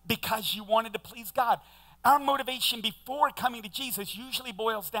moral because you wanted to please God. Our motivation before coming to Jesus usually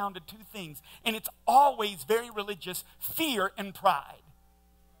boils down to two things, and it's always very religious: fear and pride.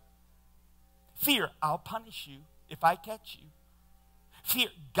 Fear, I'll punish you if I catch you. Fear,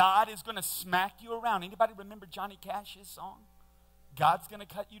 God is going to smack you around. Anybody remember Johnny Cash's song? God's going to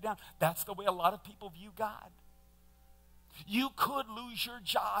cut you down. That's the way a lot of people view God. You could lose your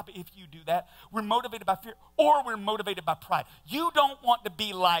job if you do that. We're motivated by fear, or we're motivated by pride. You don't want to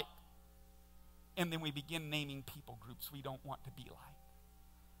be like, and then we begin naming people groups we don't want to be like.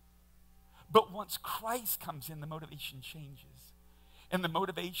 But once Christ comes in, the motivation changes. And the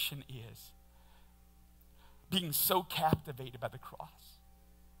motivation is being so captivated by the cross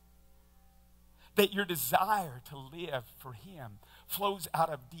that your desire to live for him flows out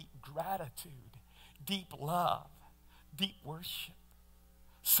of deep gratitude, deep love, deep worship,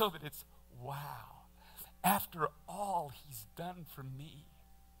 so that it's, wow, after all he's done for me,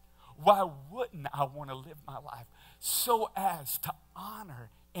 why wouldn't I want to live my life so as to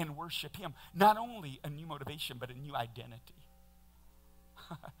honor and worship him? Not only a new motivation, but a new identity.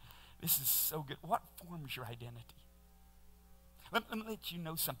 This is so good. What forms your identity? Let me let you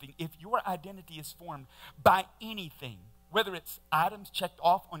know something. If your identity is formed by anything, whether it's items checked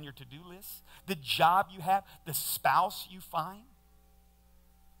off on your to-do list, the job you have, the spouse you find,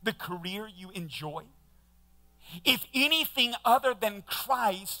 the career you enjoy, if anything other than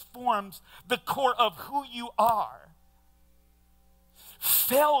Christ forms the core of who you are,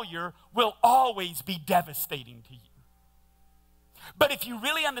 failure will always be devastating to you. But if you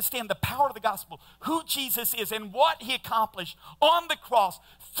really understand the power of the gospel, who Jesus is and what he accomplished on the cross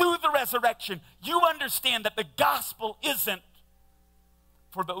through the resurrection, you understand that the gospel isn't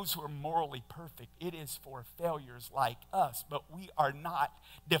for those who are morally perfect. It is for failures like us. But we are not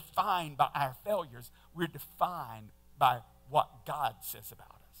defined by our failures. We're defined by what God says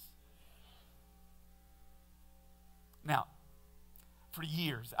about us. Now, for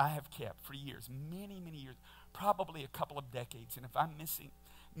years, I have kept, for years, many, many years, probably a couple of decades, and if I'm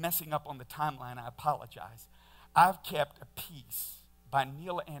messing up on the timeline, I apologize. I've kept a piece by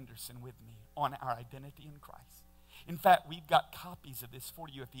Neil Anderson with me on our identity in Christ. In fact, we've got copies of this for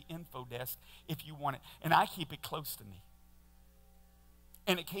you at the info desk if you want it, and I keep it close to me.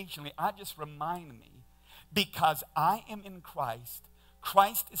 And occasionally, I just remind me, because I am in Christ,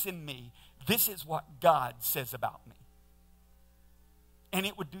 Christ is in me, this is what God says about me. And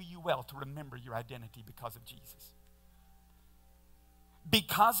it would do you well to remember your identity because of Jesus.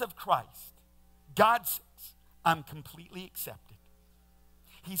 Because of Christ, God says, I'm completely accepted.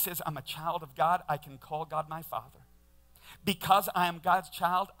 He says, I'm a child of God. I can call God my Father. Because I am God's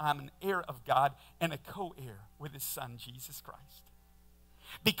child, I'm an heir of God and a co-heir with his Son, Jesus Christ.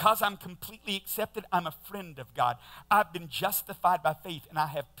 Because I'm completely accepted, I'm a friend of God. I've been justified by faith, and I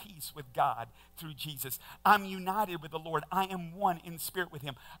have peace with God through Jesus. I'm united with the Lord. I am one in spirit with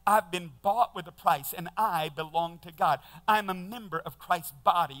him. I've been bought with a price, and I belong to God. I'm a member of Christ's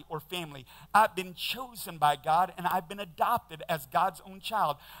body or family. I've been chosen by God, and I've been adopted as God's own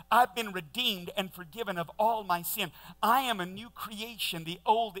child. I've been redeemed and forgiven of all my sin. I am a new creation. The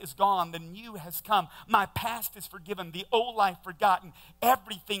old is gone. The new has come. My past is forgiven. The old life forgotten.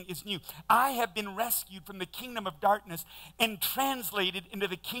 Everything is new. I have been rescued from the kingdom of darkness and translated into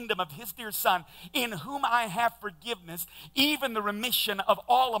the kingdom of his dear Son, in whom I have forgiveness, even the remission of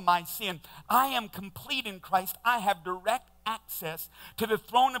all of my sin. I am complete in Christ. I have direct access to the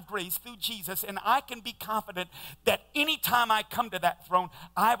throne of grace through Jesus, and I can be confident that anytime I come to that throne,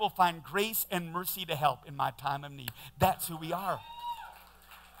 I will find grace and mercy to help in my time of need. That's who we are.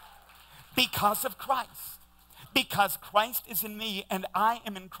 Because of Christ. Because Christ is in me and I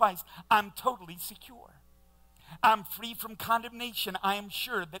am in Christ, I'm totally secure. I'm free from condemnation. I am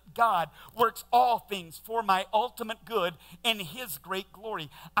sure that God works all things for my ultimate good and his great glory.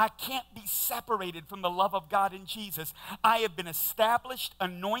 I can't be separated from the love of God in Jesus. I have been established,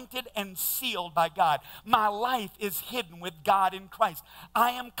 anointed, and sealed by God. My life is hidden with God in Christ.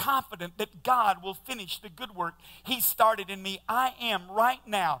 I am confident that God will finish the good work he started in me. I am right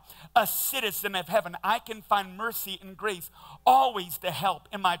now a citizen of heaven. I can find mercy and grace always to help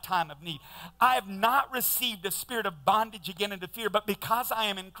in my time of need. I have not received a spirit of bondage again into fear, but because I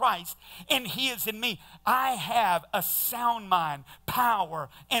am in Christ and he is in me, I have a sound mind, power,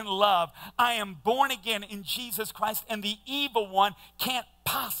 and love. I am born again in Jesus Christ, and the evil one can't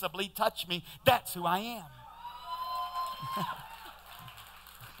possibly touch me. That's who I am.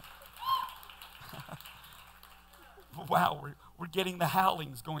 Wow, we're getting the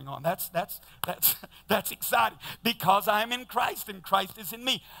howlings going on. That's exciting. Because I am in Christ and Christ is in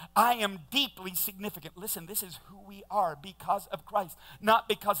me. I am deeply significant. Listen, this is who we are because of Christ, not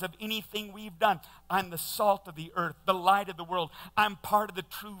because of anything we've done. I'm the salt of the earth, the light of the world. I'm part of the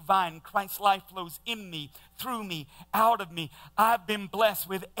true vine. Christ's life flows in me, through me, out of me. I've been blessed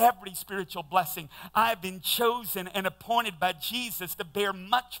with every spiritual blessing. I've been chosen and appointed by Jesus to bear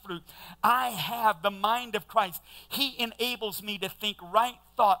much fruit. I have the mind of Christ. He enables me me to think right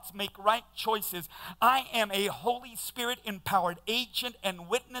thoughts, make right choices. I am a Holy Spirit empowered agent and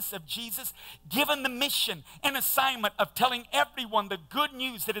witness of Jesus, given the mission and assignment of telling everyone the good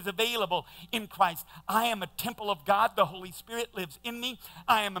news that is available in Christ. I am a temple of God. The Holy Spirit lives in me.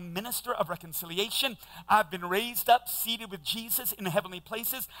 I am a minister of reconciliation. I've been raised up, seated with Jesus in heavenly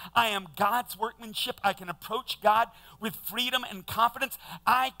places. I am God's workmanship. I can approach God with freedom and confidence.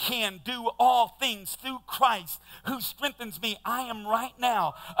 I can do all things through Christ who strengthens me. I am right now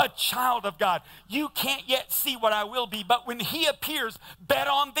a child of God. You can't yet see what I will be, but when he appears, bet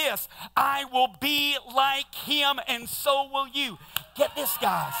on this. I will be like him, and so will you. Get this,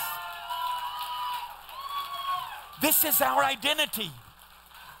 guys. This is our identity.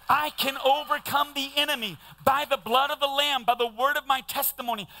 I can overcome the enemy by the blood of the Lamb, by the word of my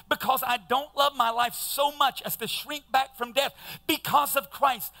testimony, because I don't love my life so much as to shrink back from death because of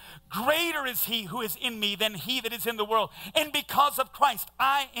Christ. Greater is he who is in me than he that is in the world. And because of Christ,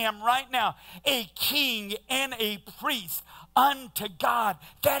 I am right now a king and a priest unto God.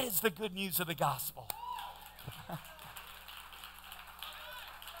 That is the good news of the gospel.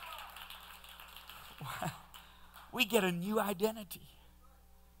 We get a new identity.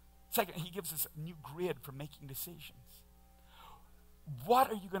 Second, he gives us a new grid for making decisions. What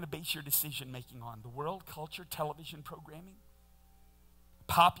are you going to base your decision making on? The world, culture, television programming?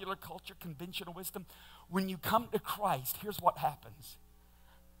 Popular culture, conventional wisdom? When you come to Christ, here's what happens.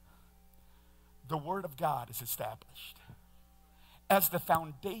 The Word of God is established as the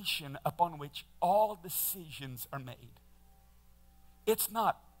foundation upon which all decisions are made. It's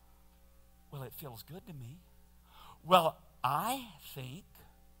not, well, it feels good to me. Well, I think.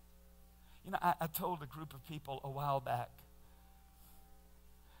 You know, I told a group of people a while back,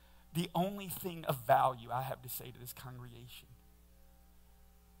 the only thing of value I have to say to this congregation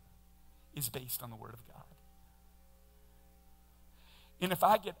is based on the Word of God. And if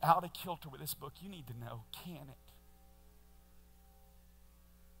I get out of kilter with this book, you need to know, can it?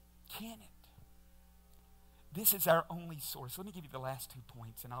 Can it? This is our only source. Let me give you the last 2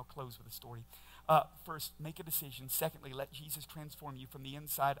 points, and I'll close with a story. First, make a decision. Secondly, let Jesus transform you from the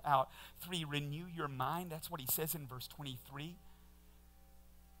inside out. 3, renew your mind. That's what he says in verse 23.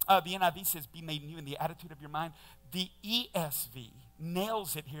 The NIV says, be made new in the attitude of your mind. The ESV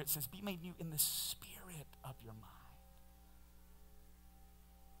nails it here. It says, be made new in the spirit of your mind.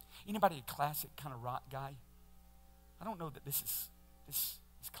 Anybody a classic kind of rock guy? I don't know that this is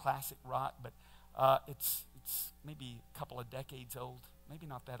classic rock, but it's maybe a couple of decades old. Maybe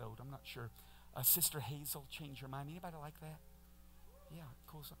not that old. I'm not sure. Sister Hazel, Change Your Mind. Anybody like that? Yeah,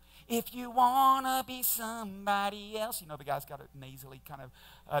 cool song. If you want to be somebody else. You know, the guy's got a nasally kind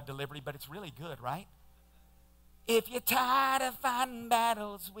of delivery, but it's really good, right? If you're tired of fighting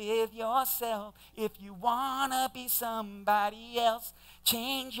battles with yourself, if you want to be somebody else,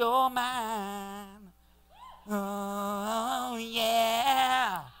 change your mind. Oh,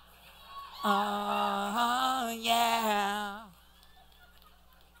 yeah. Oh, yeah.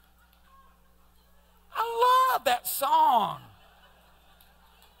 I love that song.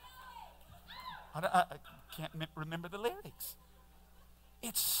 I can't remember the lyrics.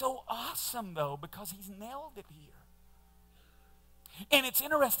 It's so awesome, though, because he's nailed it here. And it's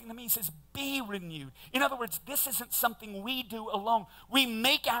interesting to me, he says, be renewed. In other words, this isn't something we do alone. We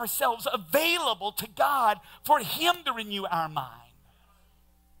make ourselves available to God for him to renew our mind.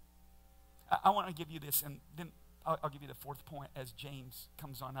 I want to give you this, and then I'll give you the 4th point as James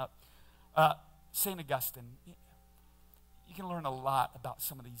comes on up. St. Augustine, you can learn a lot about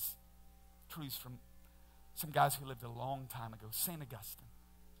some of these truths from some guys who lived a long time ago. St. Augustine,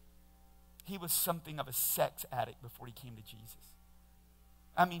 he was something of a sex addict before he came to Jesus.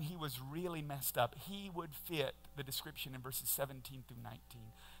 I mean, he was really messed up. He would fit the description in verses 17 through 19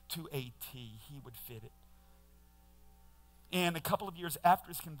 to a T. He would fit it. And a couple of years after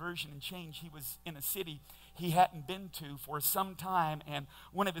his conversion and change, he was in a city he hadn't been to for some time, and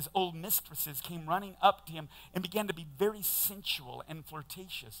one of his old mistresses came running up to him and began to be very sensual and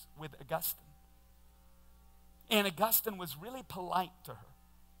flirtatious with Augustine. And Augustine was really polite to her.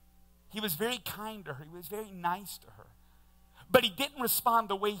 He was very kind to her. He was very nice to her. But he didn't respond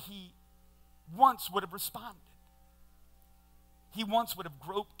the way he once would have responded. He once would have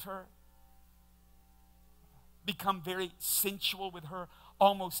groped her, become very sensual with her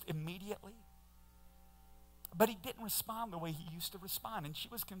almost immediately. But he didn't respond the way he used to respond, and she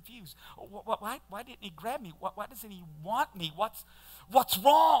was confused. Why didn't he grab me? Why doesn't he want me? What's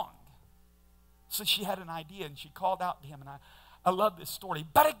wrong? So she had an idea, and she called out to him, and I love this story.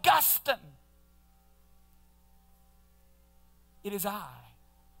 But Augustine, it is I.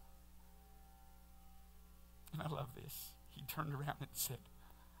 And I love this. He turned around and said,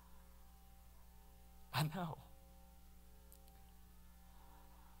 I know,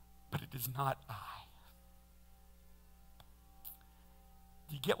 but it is not I.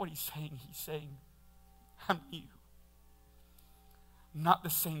 Do you get what he's saying? He's saying, I'm you. Not the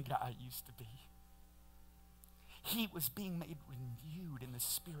same guy I used to be. He was being made renewed in the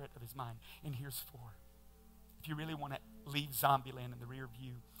spirit of his mind. And here's 4. If you really want to leave Zombieland in the rear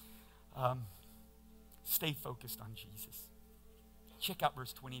view, stay focused on Jesus. Check out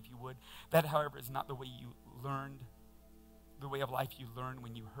verse 20 if you would. That, however, is not the way you learned, the way of life you learned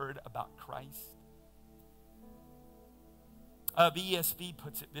when you heard about Christ. The ESV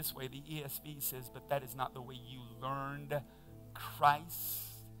puts it this way. The ESV says, but that is not the way you learned Christ.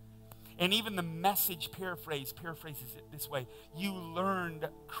 And even the Message paraphrases it this way. You learned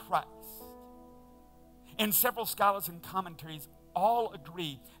Christ. And several scholars and commentaries all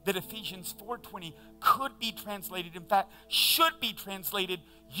agree that Ephesians 4:20 could be translated, in fact, should be translated,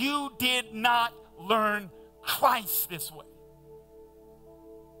 you did not learn Christ this way.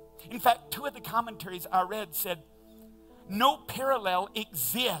 In fact, 2 of the commentaries I read said, no parallel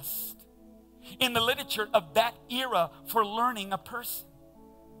exists in the literature of that era for learning a person.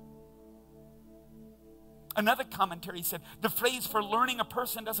 Another commentary said, the phrase for learning a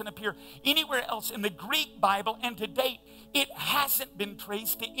person doesn't appear anywhere else in the Greek Bible, and to date, it hasn't been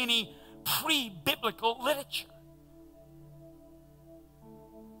traced to any pre-biblical literature.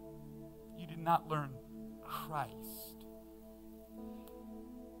 You did not learn Christ.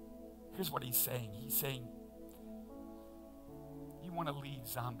 Here's what he's saying. He's saying, you want to leave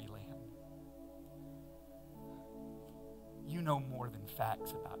Zombieland. You know more than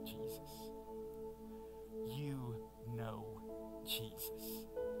facts about Jesus. You know Jesus.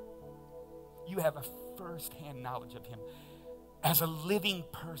 You have a first-hand knowledge of him as a living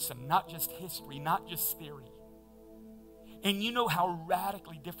person, not just history, not just theory. And you know how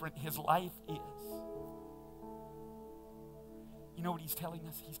radically different his life is. You know what he's telling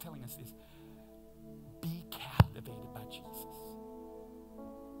us? He's telling us this. Be captivated by Jesus.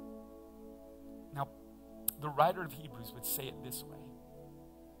 Now, the writer of Hebrews would say it this way.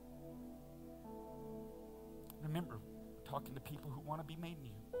 Remember, we're talking to people who want to be made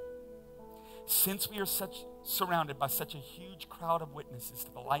new. Since we are surrounded by such a huge crowd of witnesses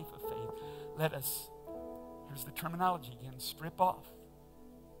to the life of faith, let us, here's the terminology again, strip off.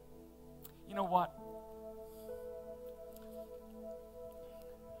 You know what?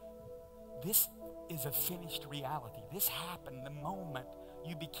 This is a finished reality. This happened the moment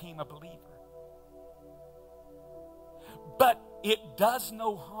you became a believer. But it does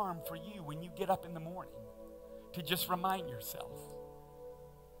no harm for you when you get up in the morning to just remind yourself,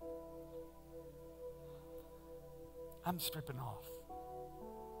 I'm stripping off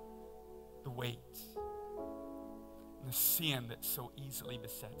the weights and the sin that so easily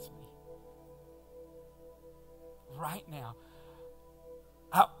besets me. Right now,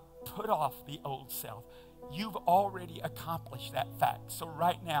 I put off the old self. You've already accomplished that fact. So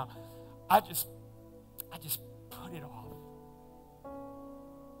right now, I just put it off.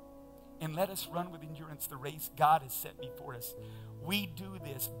 And let us run with endurance the race God has set before us. We do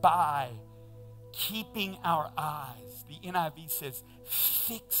this by keeping our eyes. The NIV says,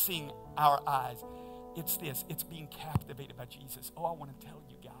 fixing our eyes. It's this. It's being captivated by Jesus. Oh, I want to tell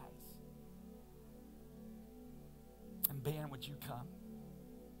you guys. And Ben, would you come?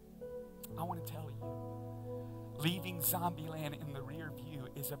 I want to tell you. Leaving Zombieland in the rear view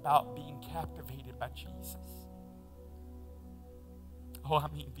is about being captivated by Jesus. Oh, I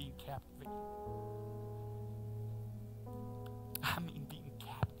mean being captivated. I mean being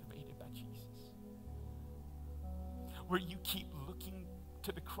captivated by Jesus. Where you keep looking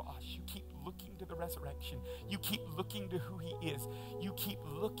to the cross. You keep looking to the resurrection. You keep looking to who he is. You keep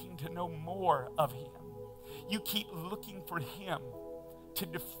looking to know more of him. You keep looking for him to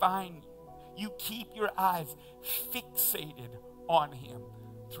define you. You keep your eyes fixated on him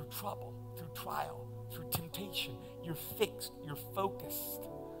through trouble, through trial, through temptation. You're fixed, you're focused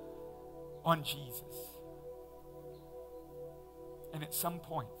on Jesus. And at some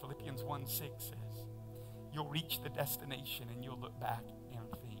point, Philippians 1:6 says, you'll reach the destination and you'll look back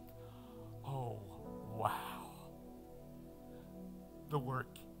and think, oh, wow. The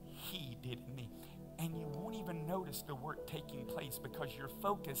work he did in me. And you won't even notice the work taking place because your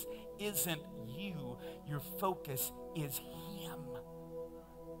focus isn't you. Your focus is him.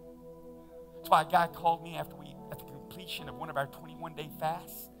 That's why a guy called me at the completion of one of our 21-day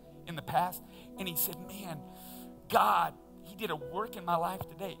fasts in the past, and he said, man, God, he did a work in my life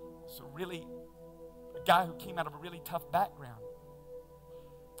today. So really, a guy who came out of a really tough background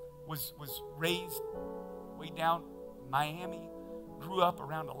was raised way down Miami, grew up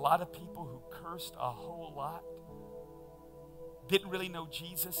around a lot of people who cursed a whole lot. Didn't really know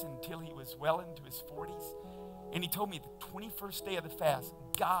Jesus until he was well into his 40s. And he told me the 21st day of the fast,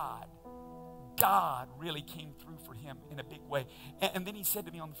 God really came through for him in a big way. And then he said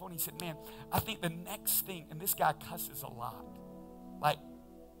to me on the phone, he said, man, I think the next thing, and this guy cusses a lot, like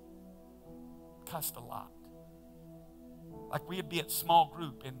cussed a lot. Like we'd be at small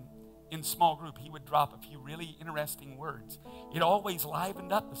group, and in small group, he would drop a few really interesting words. It always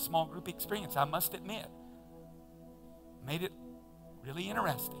livened up the small group experience, I must admit. Made it really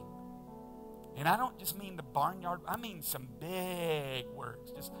interesting. And I don't just mean the barnyard, I mean some big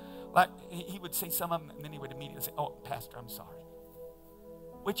words. Just like he would say some of them, and then he would immediately say, oh, Pastor, I'm sorry.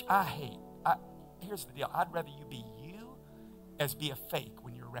 Which I hate. Here's the deal. I'd rather you be you as be a fake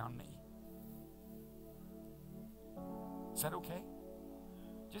when you're around me. Is that okay?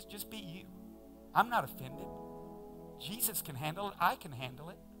 Just be you. I'm not offended. Jesus can handle it. I can handle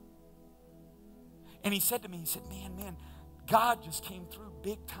it. And he said to me, he said, man, God just came through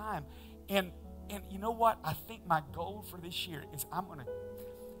big time. And you know what? I think my goal for this year is I'm gonna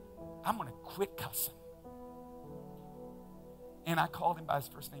quit cussing. And I called him by his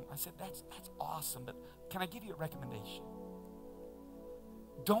first name. I said, that's awesome, but can I give you a recommendation?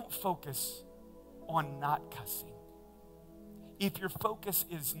 Don't focus on not cussing. If your focus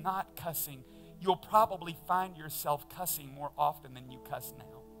is not cussing, you'll probably find yourself cussing more often than you cuss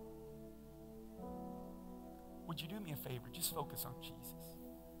now. Would you do me a favor? Just focus on Jesus.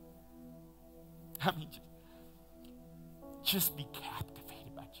 I mean, just be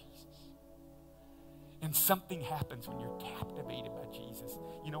captivated by Jesus. And something happens when you're captivated by Jesus.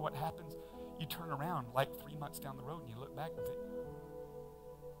 You know what happens? You turn around like 3 months down the road and you look back and think,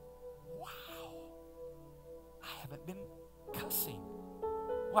 wow, I haven't been cussing.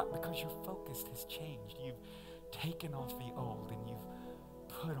 What? Because your focus has changed. You've taken off the old and you've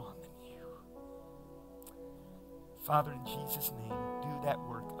put on the new. Father, in Jesus' name, do that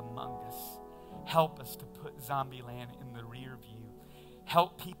work among us. Help us to put Zombieland in the rear view.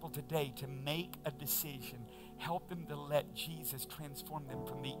 Help people today to make a decision. Help them to let Jesus transform them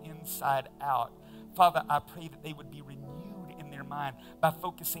from the inside out. Father, I pray that they would be renewed in their mind by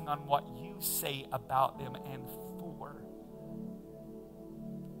focusing on what you say about them and for.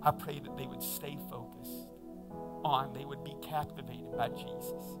 I pray that they would stay focused on, they would be captivated by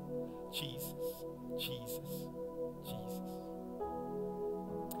Jesus. Jesus, Jesus, Jesus.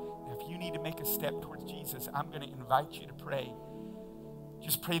 Now, if you need to make a step towards Jesus, I'm going to invite you to pray.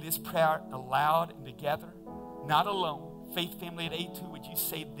 Just pray this prayer aloud and together, not alone. Faith family at A2, would you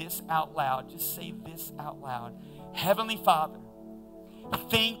say this out loud? Just say this out loud. Heavenly Father,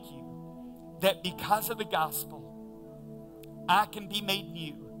 thank you that because of the gospel, I can be made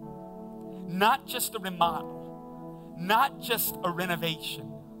new. Not just a remodel, not just a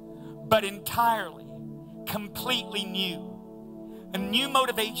renovation, but entirely, completely new. A new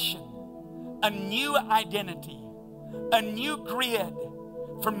motivation, a new identity, a new grid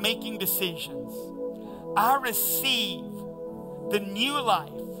for making decisions. I receive the new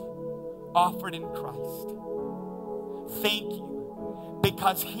life offered in Christ. Thank you,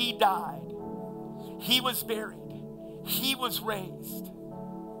 because he died, he was buried, he was raised.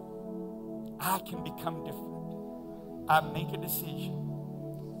 I can become different. I make a decision.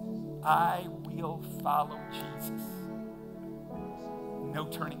 I will follow Jesus. No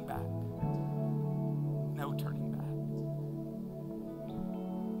turning back. No turning back.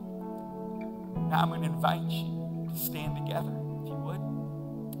 Now I'm going to invite you to stand together, if you would.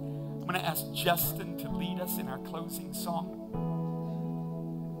 I'm going to ask Justin to lead us in our closing song.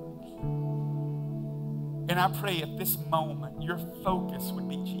 And I pray at this moment, your focus would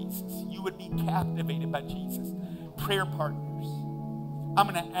be Jesus. You would be captivated by Jesus. Prayer partners, I'm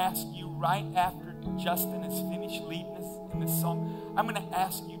going to ask you right after Justin has finished leading us in this song, I'm going to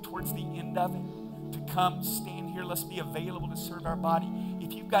ask you towards the end of it to come stand here. Let's be available to serve our body.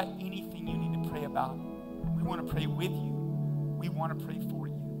 If you've got anything you need to pray about, we want to pray with you. We want to pray for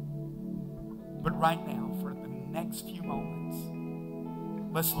you. But right now, for the next few moments,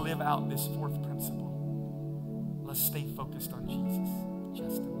 let's live out this fourth principle. Let's stay focused on Jesus.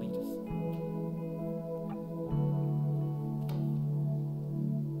 Justin, lead us.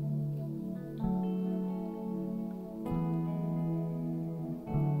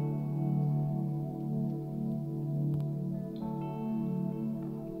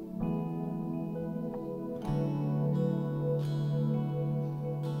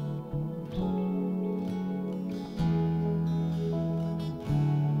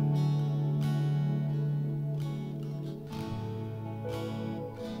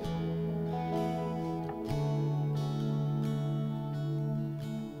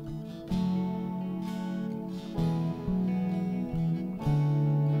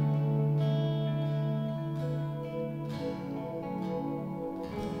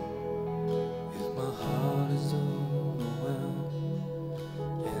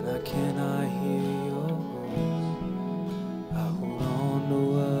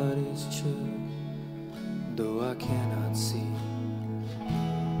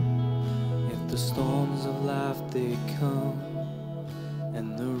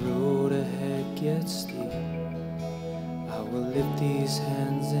 the road ahead gets steep, I will lift these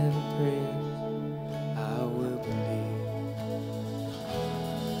hands in prayer. I will believe.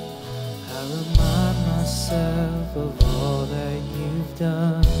 I remind myself of all that you've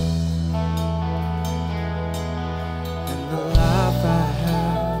done, and the life I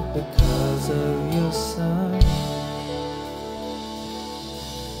have because of your Son.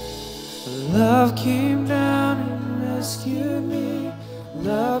 Love came down and rescued me.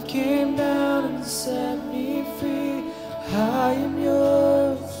 Love came down and set me free. I am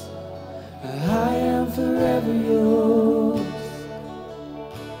yours. I am forever yours.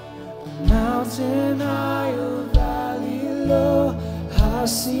 Mountain high or valley low, I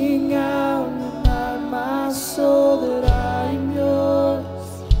sing out and remind my soul that I am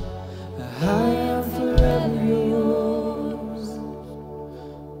yours. I am forever yours.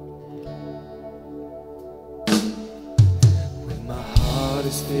 When my heart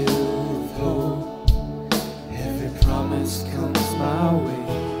is filled with hope, every promise comes my way.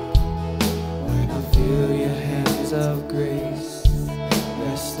 When I feel your hands of grace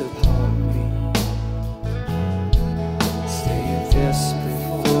rest upon me, staying desperate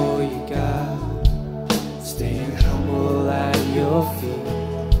for you, God, staying humble at your feet.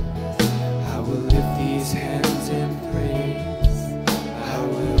 I will lift these hands in praise. I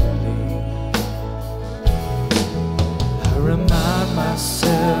will believe. I remind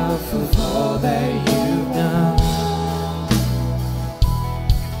myself of all that you've done,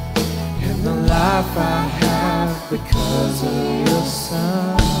 and the life I have because of your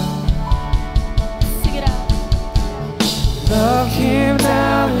Son. Sing it out. Love came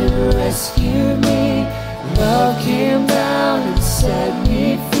down and rescued me. Love came down and set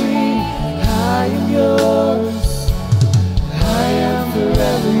me free. I am yours. I am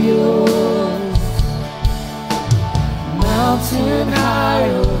forever yours. Mountain high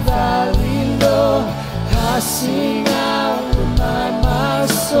or valley low, I sing out, remind my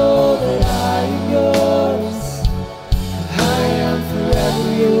soul that I am yours. I am forever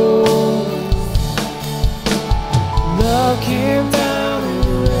yours. Love came down and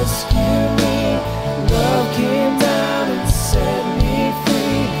rescued me. Love came down and set me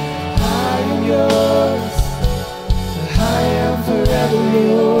free. I am yours. I am forever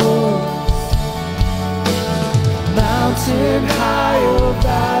yours. Mountain high or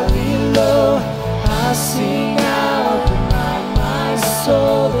valley low, I sing out, remind my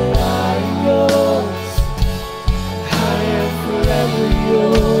soul that I am yours. I am forever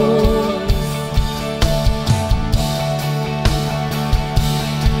yours.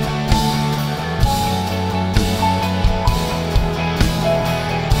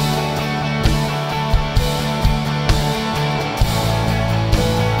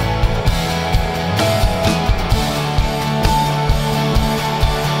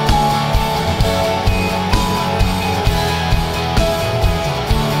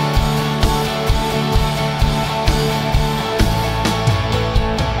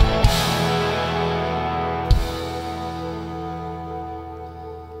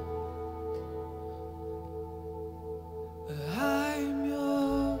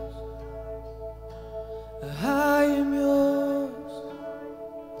 I am yours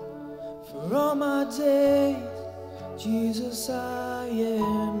for all my days. Jesus, I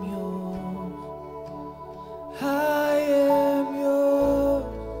am yours. I am yours.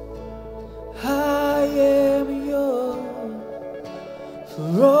 I am yours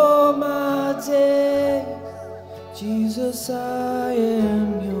for all my days. Jesus, I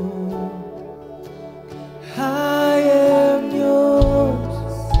am yours. I am yours.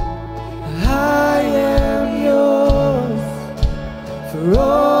 I am yours for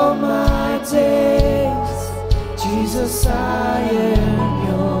all my days. Jesus, I am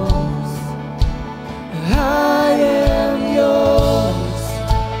yours. I am yours.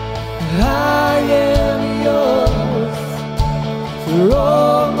 I am yours for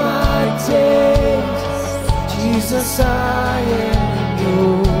all my days. Jesus, I am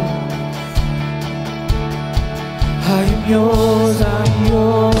yours. I am yours, I'm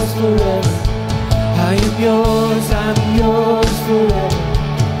yours forever. I am yours, I'm yours forever.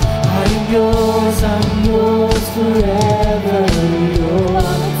 I am yours, I'm yours forever. Yours.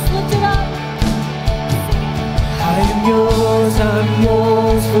 Let's lift it up. I am yours, I'm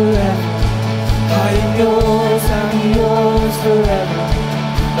yours forever. I am yours, I'm yours forever.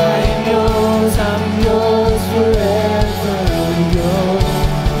 I am yours, I'm yours forever. Yours.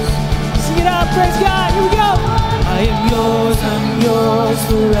 Sing it out, praise God, here we go. I am yours, I'm yours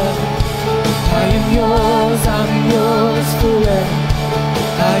forever. I am yours, I'm yours forever.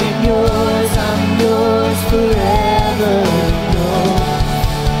 I am yours, I'm yours forever. Yours.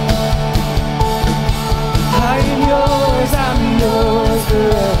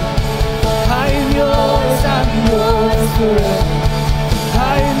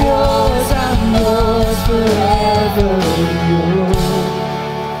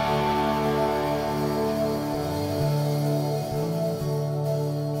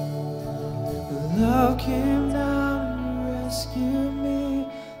 came down and rescued me.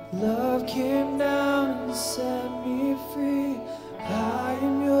 Love came down and set me free. I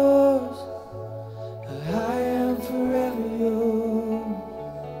am yours. I am forever yours.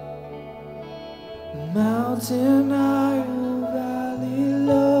 Mountain high, oh, valley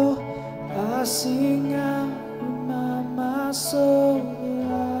low, I sing out, remind my soul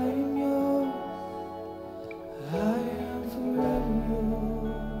that I am yours. I am forever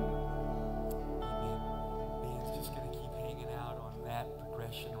yours. Amen. Man's just going to keep hanging out on that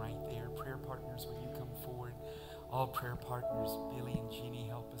progression right there. Prayer partners, will you come forward? All prayer partners, Billy and Jeannie,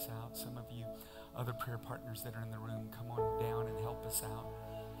 help us out. Some of you other prayer partners that are in the room, come on down and help us out.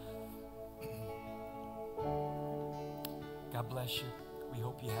 God bless you. We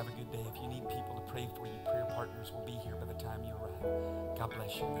hope you have a good day. If you need people to pray for you, prayer partners will be here by the time you arrive. God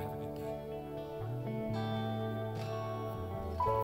bless you. Have a good day.